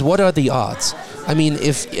 But what are the odds? I mean,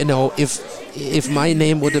 if my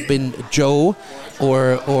name would have been Joe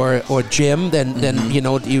or Jim, then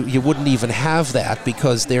you wouldn't even have that,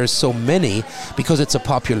 because there's so many, because it's a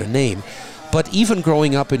popular name. But even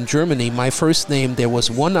growing up in Germany, my first name, there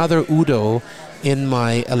was one other Udo in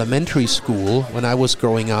my elementary school when I was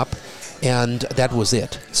growing up, and that was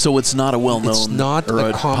it. So it's not a well-known, it's not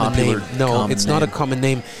a common name. No, it's not a common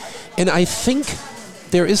name. And I think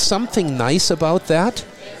there is something nice about that,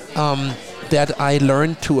 that I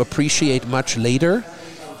learned to appreciate much later.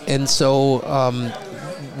 And so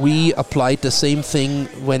we applied the same thing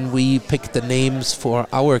when we picked the names for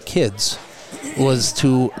our kids, was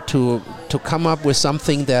to come up with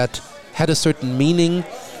something that had a certain meaning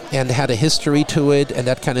and had a history to it and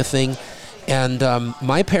that kind of thing. And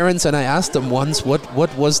my parents, and I asked them once,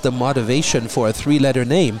 what was the motivation for a 3-letter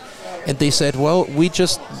name? And they said, well, we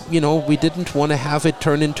just, we didn't want to have it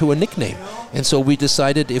turn into a nickname. And so we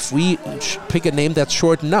decided if we pick a name that's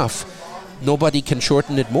short enough, nobody can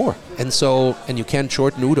shorten it more. And you can't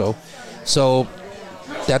shorten Udo. So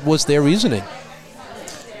that was their reasoning.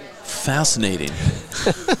 Fascinating.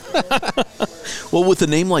 Well, with a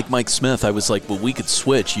name like Mike Smith, I was like, well, we could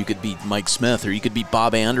switch. You could be Mike Smith, or you could be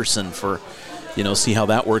Bob Anderson for, see how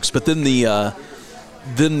that works. But then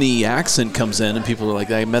the accent comes in, and people are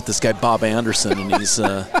like, I met this guy Bob Anderson, and he's.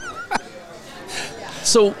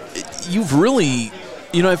 So you've really,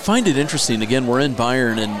 I find it interesting. Again, we're in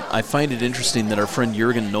Bayern, and I find it interesting that our friend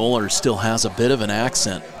Jürgen Noller still has a bit of an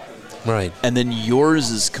accent. Right. And then yours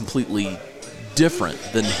is completely different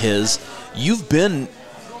than his. You've been,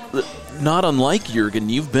 not unlike Jürgen,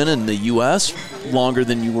 you've been in the U.S. longer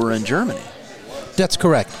than you were in Germany. That's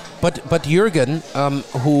correct. But Jürgen,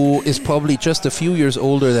 who is probably just a few years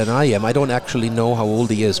older than I am, I don't actually know how old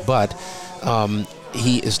he is, but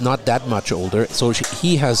he is not that much older. So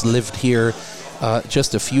he has lived here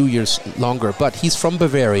just a few years longer. But he's from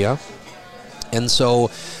Bavaria, and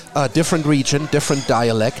so a different region, different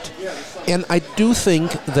dialect. And I do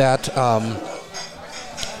think that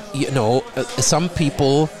some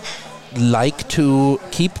people like to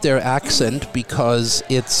keep their accent because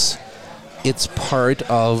it's part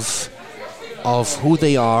of who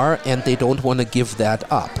they are, and they don't want to give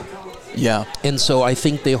that up. Yeah. And so I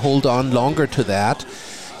think they hold on longer to that.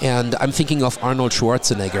 And I'm thinking of Arnold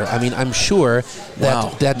Schwarzenegger. I mean, I'm sure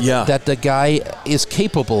that the guy is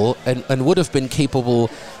capable and would have been capable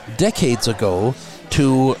decades ago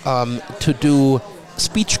to do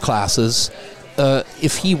speech classes.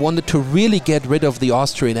 If he wanted to really get rid of the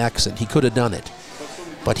Austrian accent, he could have done it.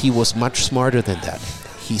 But he was much smarter than that.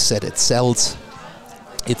 He said, it sells.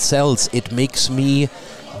 It makes me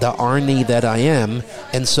the Arnie that I am.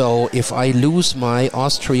 And so if I lose my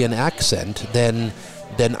Austrian accent, then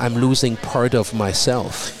I'm losing part of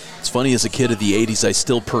myself. It's funny, as a kid of the 80s, I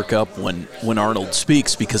still perk up when Arnold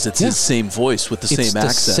speaks, because it's his same voice with the same accent.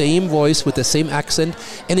 It's the same voice with the same accent,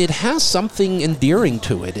 and it has something endearing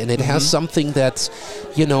to it, and it has something that's,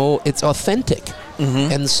 it's authentic.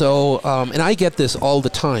 Mm-hmm. And so, and I get this all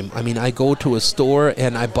the time. I mean, I go to a store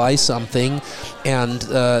and I buy something, and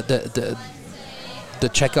the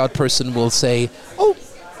checkout person will say, "Oh,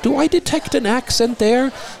 do I detect an accent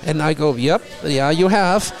there?" And I go, "Yep, yeah, you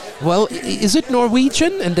have." "Well, is it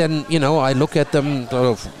Norwegian?" And then, I look at them,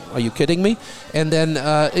 "Are you kidding me?" And then,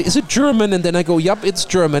 "Is it German?" And then I go, "Yep, it's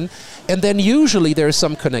German." And then usually there's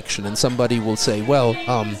some connection, and somebody will say, "Well,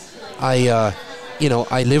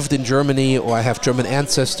 I lived in Germany, or I have German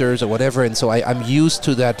ancestors, or whatever, and so I'm used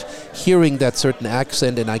to that, hearing that certain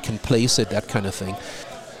accent, and I can place it," that kind of thing.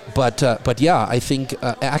 But yeah, I think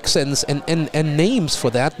accents and names, for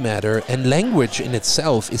that matter, and language in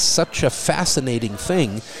itself is such a fascinating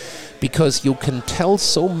thing, because you can tell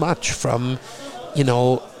so much from,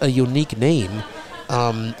 a unique name.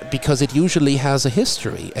 because it usually has a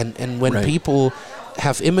history. And when Right. people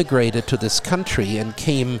have immigrated to this country and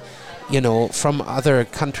came, from other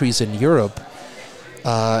countries in Europe,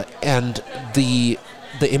 and the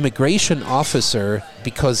immigration officer,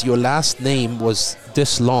 because your last name was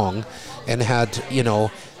this long and had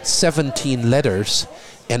 17 letters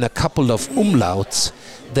and a couple of umlauts,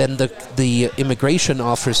 then the immigration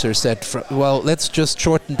officer said, well, let's just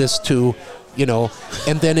shorten this to,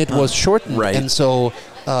 and then it was shortened. Right. And so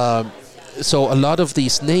a lot of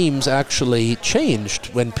these names actually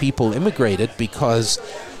changed when people immigrated, because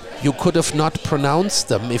you could have not pronounced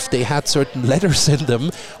them if they had certain letters in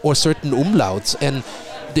them or certain umlauts, and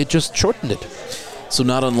they just shortened it. So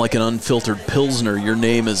not unlike an unfiltered Pilsner, your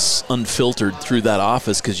name is unfiltered through that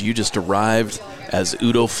office because you just arrived as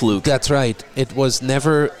Udo Fluke. That's right. It was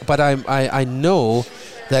never, but I know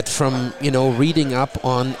that from, reading up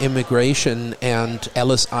on immigration and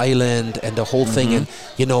Ellis Island and the whole thing, and,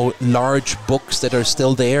 large books that are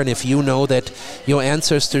still there. And if you know that your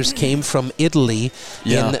ancestors came from Italy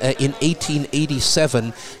in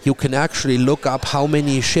 1887, you can actually look up how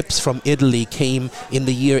many ships from Italy came in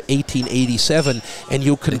the year 1887, and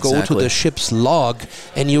you can go to the ship's log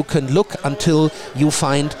and you can look until you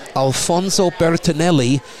find Alfonso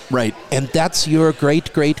Bertinelli. Right. And that's your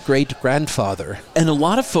great-great-great-grandfather. And a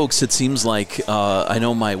lot of folks, it seems like, I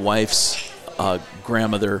know my wife's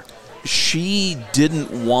grandmother, she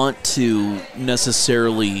didn't want to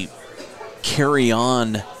necessarily carry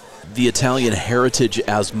on the Italian heritage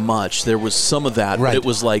as much. There was some of that, Right. but it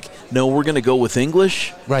was like, no, we're going to go with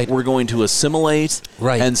English. Right. We're going to assimilate.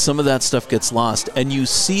 Right. And some of that stuff gets lost. And you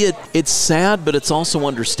see it, it's sad, but it's also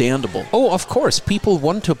understandable. Oh, of course. People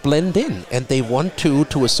want to blend in, and they want to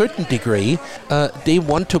a certain degree, they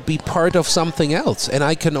want to be part of something else. And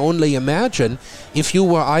I can only imagine if you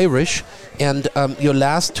were Irish and your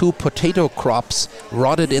last 2 potato crops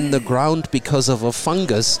rotted in the ground because of a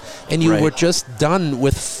fungus, and you Right. were just done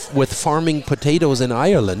with farming potatoes in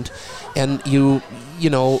Ireland, and you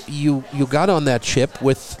got on that ship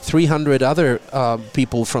with 300 other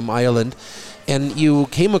people from Ireland, and you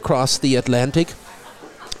came across the Atlantic,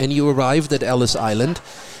 and you arrived at Ellis Island,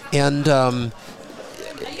 and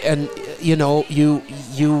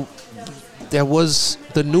there was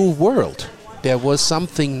the new world. There was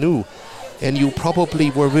something new, and you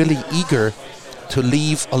probably were really eager to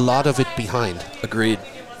leave a lot of it behind. Agreed.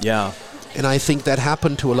 Yeah. And I think that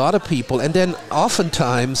happened to a lot of people. And then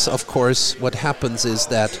oftentimes, of course, what happens is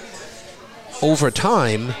that over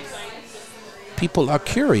time, people are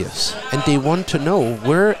curious and they want to know,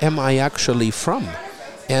 where am I actually from?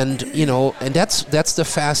 And, and that's the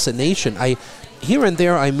fascination. Here and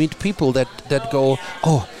there I meet people that go,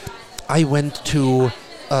 oh, I went to,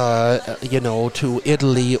 to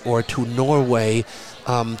Italy or to Norway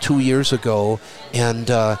 2 years ago, and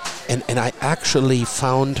I actually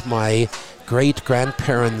found my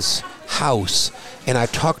great-grandparents' house, and I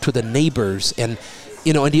talked to the neighbors, and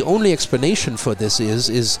and the only explanation for this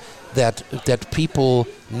is that people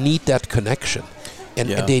need that connection, and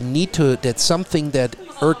they need to. That's something that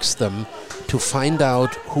irks them, to find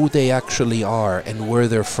out who they actually are and where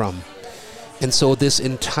they're from. And so this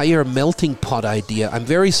entire melting pot idea, I'm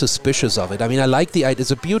very suspicious of it. I mean, I like the idea.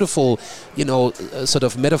 It's a beautiful, sort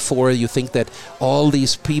of metaphor. You think that all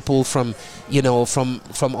these people from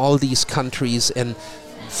all these countries, and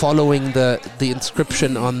following the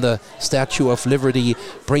inscription on the Statue of Liberty,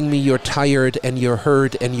 bring me you're tired and you're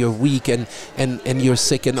hurt and you're weak and you're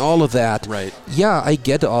sick and all of that. Right. Yeah, I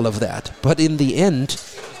get all of that. But in the end,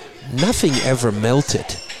 nothing ever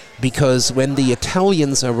melted. Because when the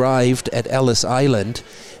Italians arrived at Ellis Island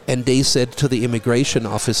and they said to the immigration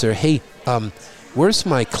officer, hey, where's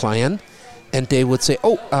my clan? And they would say,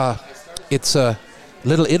 it's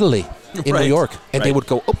Little Italy in Right. New York. And they Right. would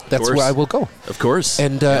go, that's where I will go. Of course.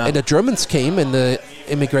 And the Germans came, and the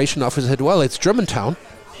immigration officer said, well, it's Germantown.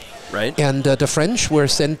 Right. And the French were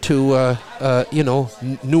sent to,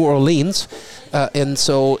 New Orleans. And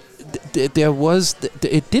so it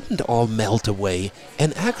didn't all melt away.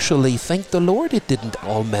 And actually, thank the Lord, it didn't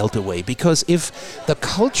all melt away. Because if the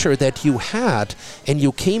culture that you had and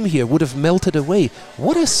you came here would have melted away,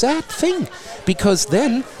 what a sad thing. Because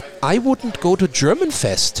then I wouldn't go to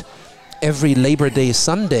Germanfest every Labor Day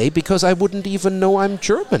Sunday, because I wouldn't even know I'm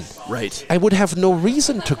German. Right. I would have no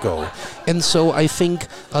reason to go. And so I think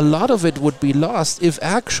a lot of it would be lost if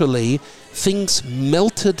actually things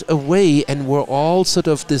melted away and were all sort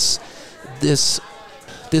of this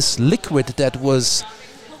liquid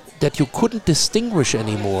that you couldn't distinguish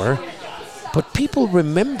anymore. But people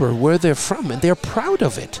remember where they're from, and they're proud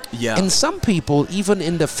of it. Yeah. And some people, even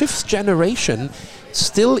in the 5th generation,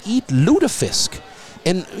 still eat lutefisk.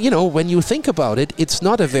 And, when you think about it, it's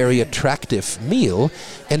not a very attractive meal,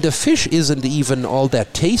 and the fish isn't even all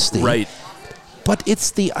that tasty. Right. But it's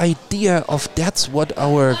the idea of that's what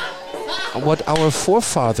our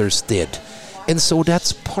forefathers did. And so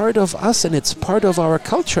that's part of us, and it's part of our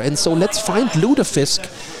culture. And so let's find lutefisk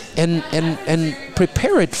and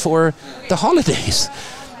prepare it for the holidays.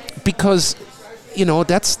 Because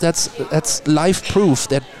that's life proof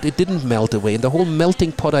that it didn't melt away. And the whole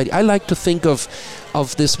melting pot idea, I like to think of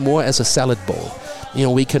this more as a salad bowl.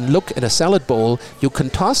 We can look at a salad bowl, you can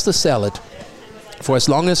toss the salad for as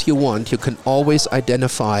long as you want, you can always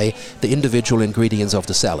identify the individual ingredients of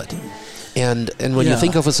the salad. And when you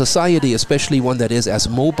think of a society, especially one that is as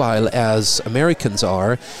mobile as Americans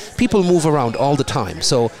are, people move around all the time.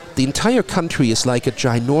 So the entire country is like a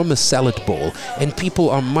ginormous salad bowl, and people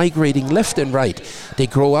are migrating left and right. They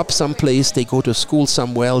grow up someplace, they go to school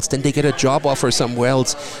somewhere else, then they get a job offer somewhere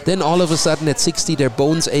else. Then all of a sudden at 60 their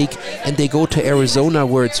bones ache, and they go to Arizona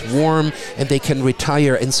where it's warm and they can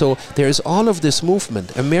retire. And so there's all of this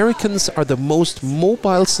movement. Americans are the most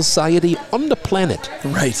mobile society on the planet.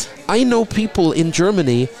 Right. I know people in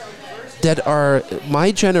Germany that are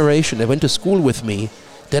my generation, that went to school with me,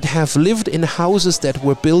 that have lived in houses that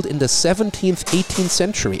were built in the 17th, 18th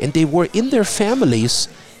century, and they were in their families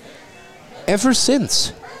ever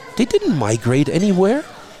since. They didn't migrate anywhere.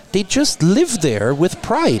 They just live there with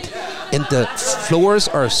pride. And the floors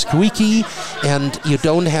are squeaky, and you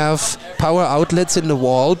don't have power outlets in the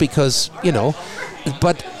wall because,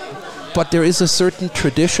 but there is a certain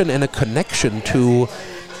tradition and a connection to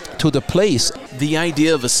the place. The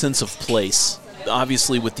idea of a sense of place,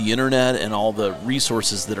 obviously with the internet and all the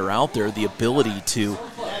resources that are out there, the ability to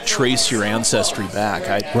trace your ancestry back.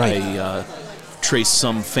 I traced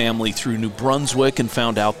some family through New Brunswick and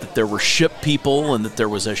found out that there were ship people and that there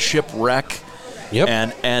was a shipwreck. Yep.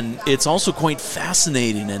 And it's also quite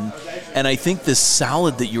fascinating. And I think this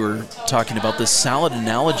salad that you were talking about, this salad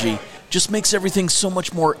analogy, just makes everything so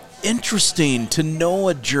much more interesting to know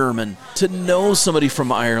a German, to know somebody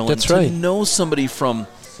from Ireland, That's right. to know somebody from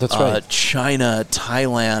China,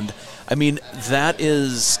 Thailand. I mean, that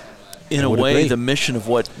is, in a way, agree. the mission of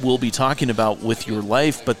what we'll be talking about with your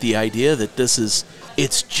life, but the idea that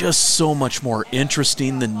it's just so much more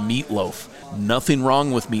interesting than meatloaf. Nothing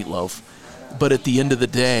wrong with meatloaf, but at the end of the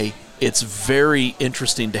day, it's very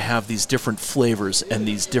interesting to have these different flavors and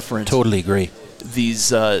these different... Totally agree.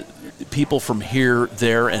 These people from here,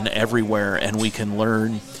 there, and everywhere, and we can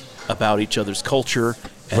learn about each other's culture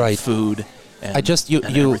and food and,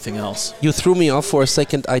 everything else. You threw me off for a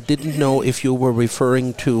second. I didn't know if you were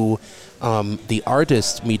referring to the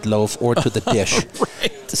artist Meatloaf or to the dish.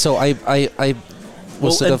 Right. So I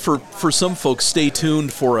was for some folks, stay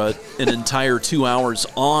tuned for an entire 2 hours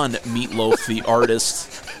on Meatloaf, the artist.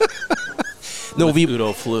 No,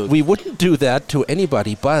 Udo Flug. We wouldn't do that to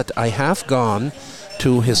anybody, but I have gone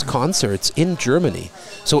to his concerts in Germany.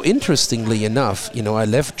 So interestingly enough, I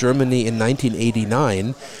left Germany in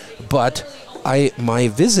 1989, but my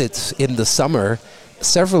visits in the summer,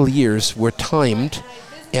 several years were timed,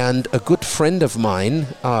 and a good friend of mine,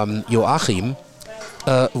 Joachim,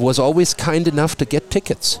 was always kind enough to get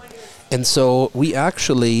tickets. And so we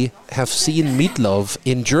actually have seen Meatloaf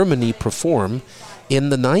in Germany perform in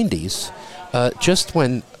the 90s, just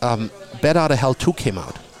when Bat Out of Hell 2 came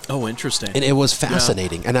out. Oh, interesting. And it was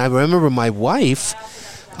fascinating. Yeah. And I remember my wife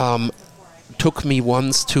took me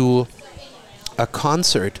once to a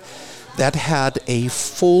concert that had a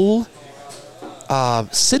full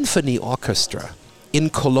symphony orchestra in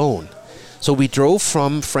Cologne. So we drove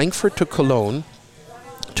from Frankfurt to Cologne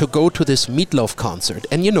to go to this Meatloaf concert.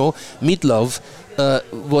 And Meatloaf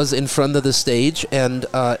was in front of the stage, and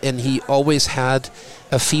he always had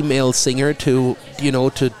a female singer to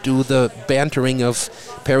do the bantering of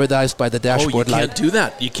Paradise by the Dashboard Light. You can't do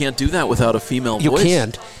that. You can't do that without a female voice. You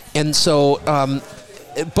can't. And so,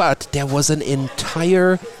 but there was an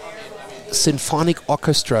entire symphonic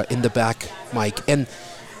orchestra in the back, Mike. And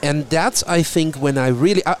that's, I think, when I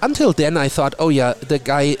really... until then, I thought, oh yeah, the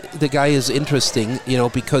guy is interesting,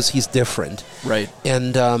 because he's different. Right.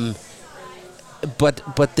 And...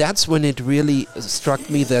 But that's when it really struck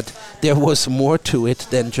me that there was more to it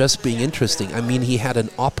than just being interesting. I mean, he had an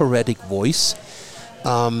operatic voice.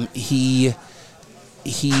 He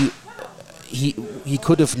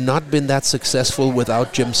could have not been that successful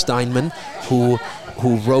without Jim Steinman, who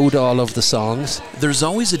wrote all of the songs. There's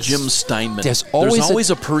always a Jim Steinman. There's always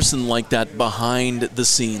a person like that behind the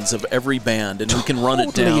scenes of every band, and we can run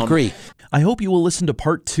it down. Totally agree. I hope you will listen to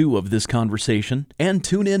part 2 of this conversation and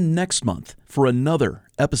tune in next month for another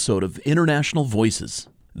episode of International Voices.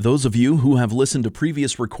 Those of you who have listened to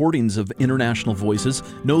previous recordings of International Voices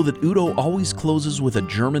know that Udo always closes with a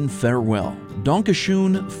German farewell.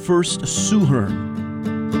 Dankeschön fürs Zuhören.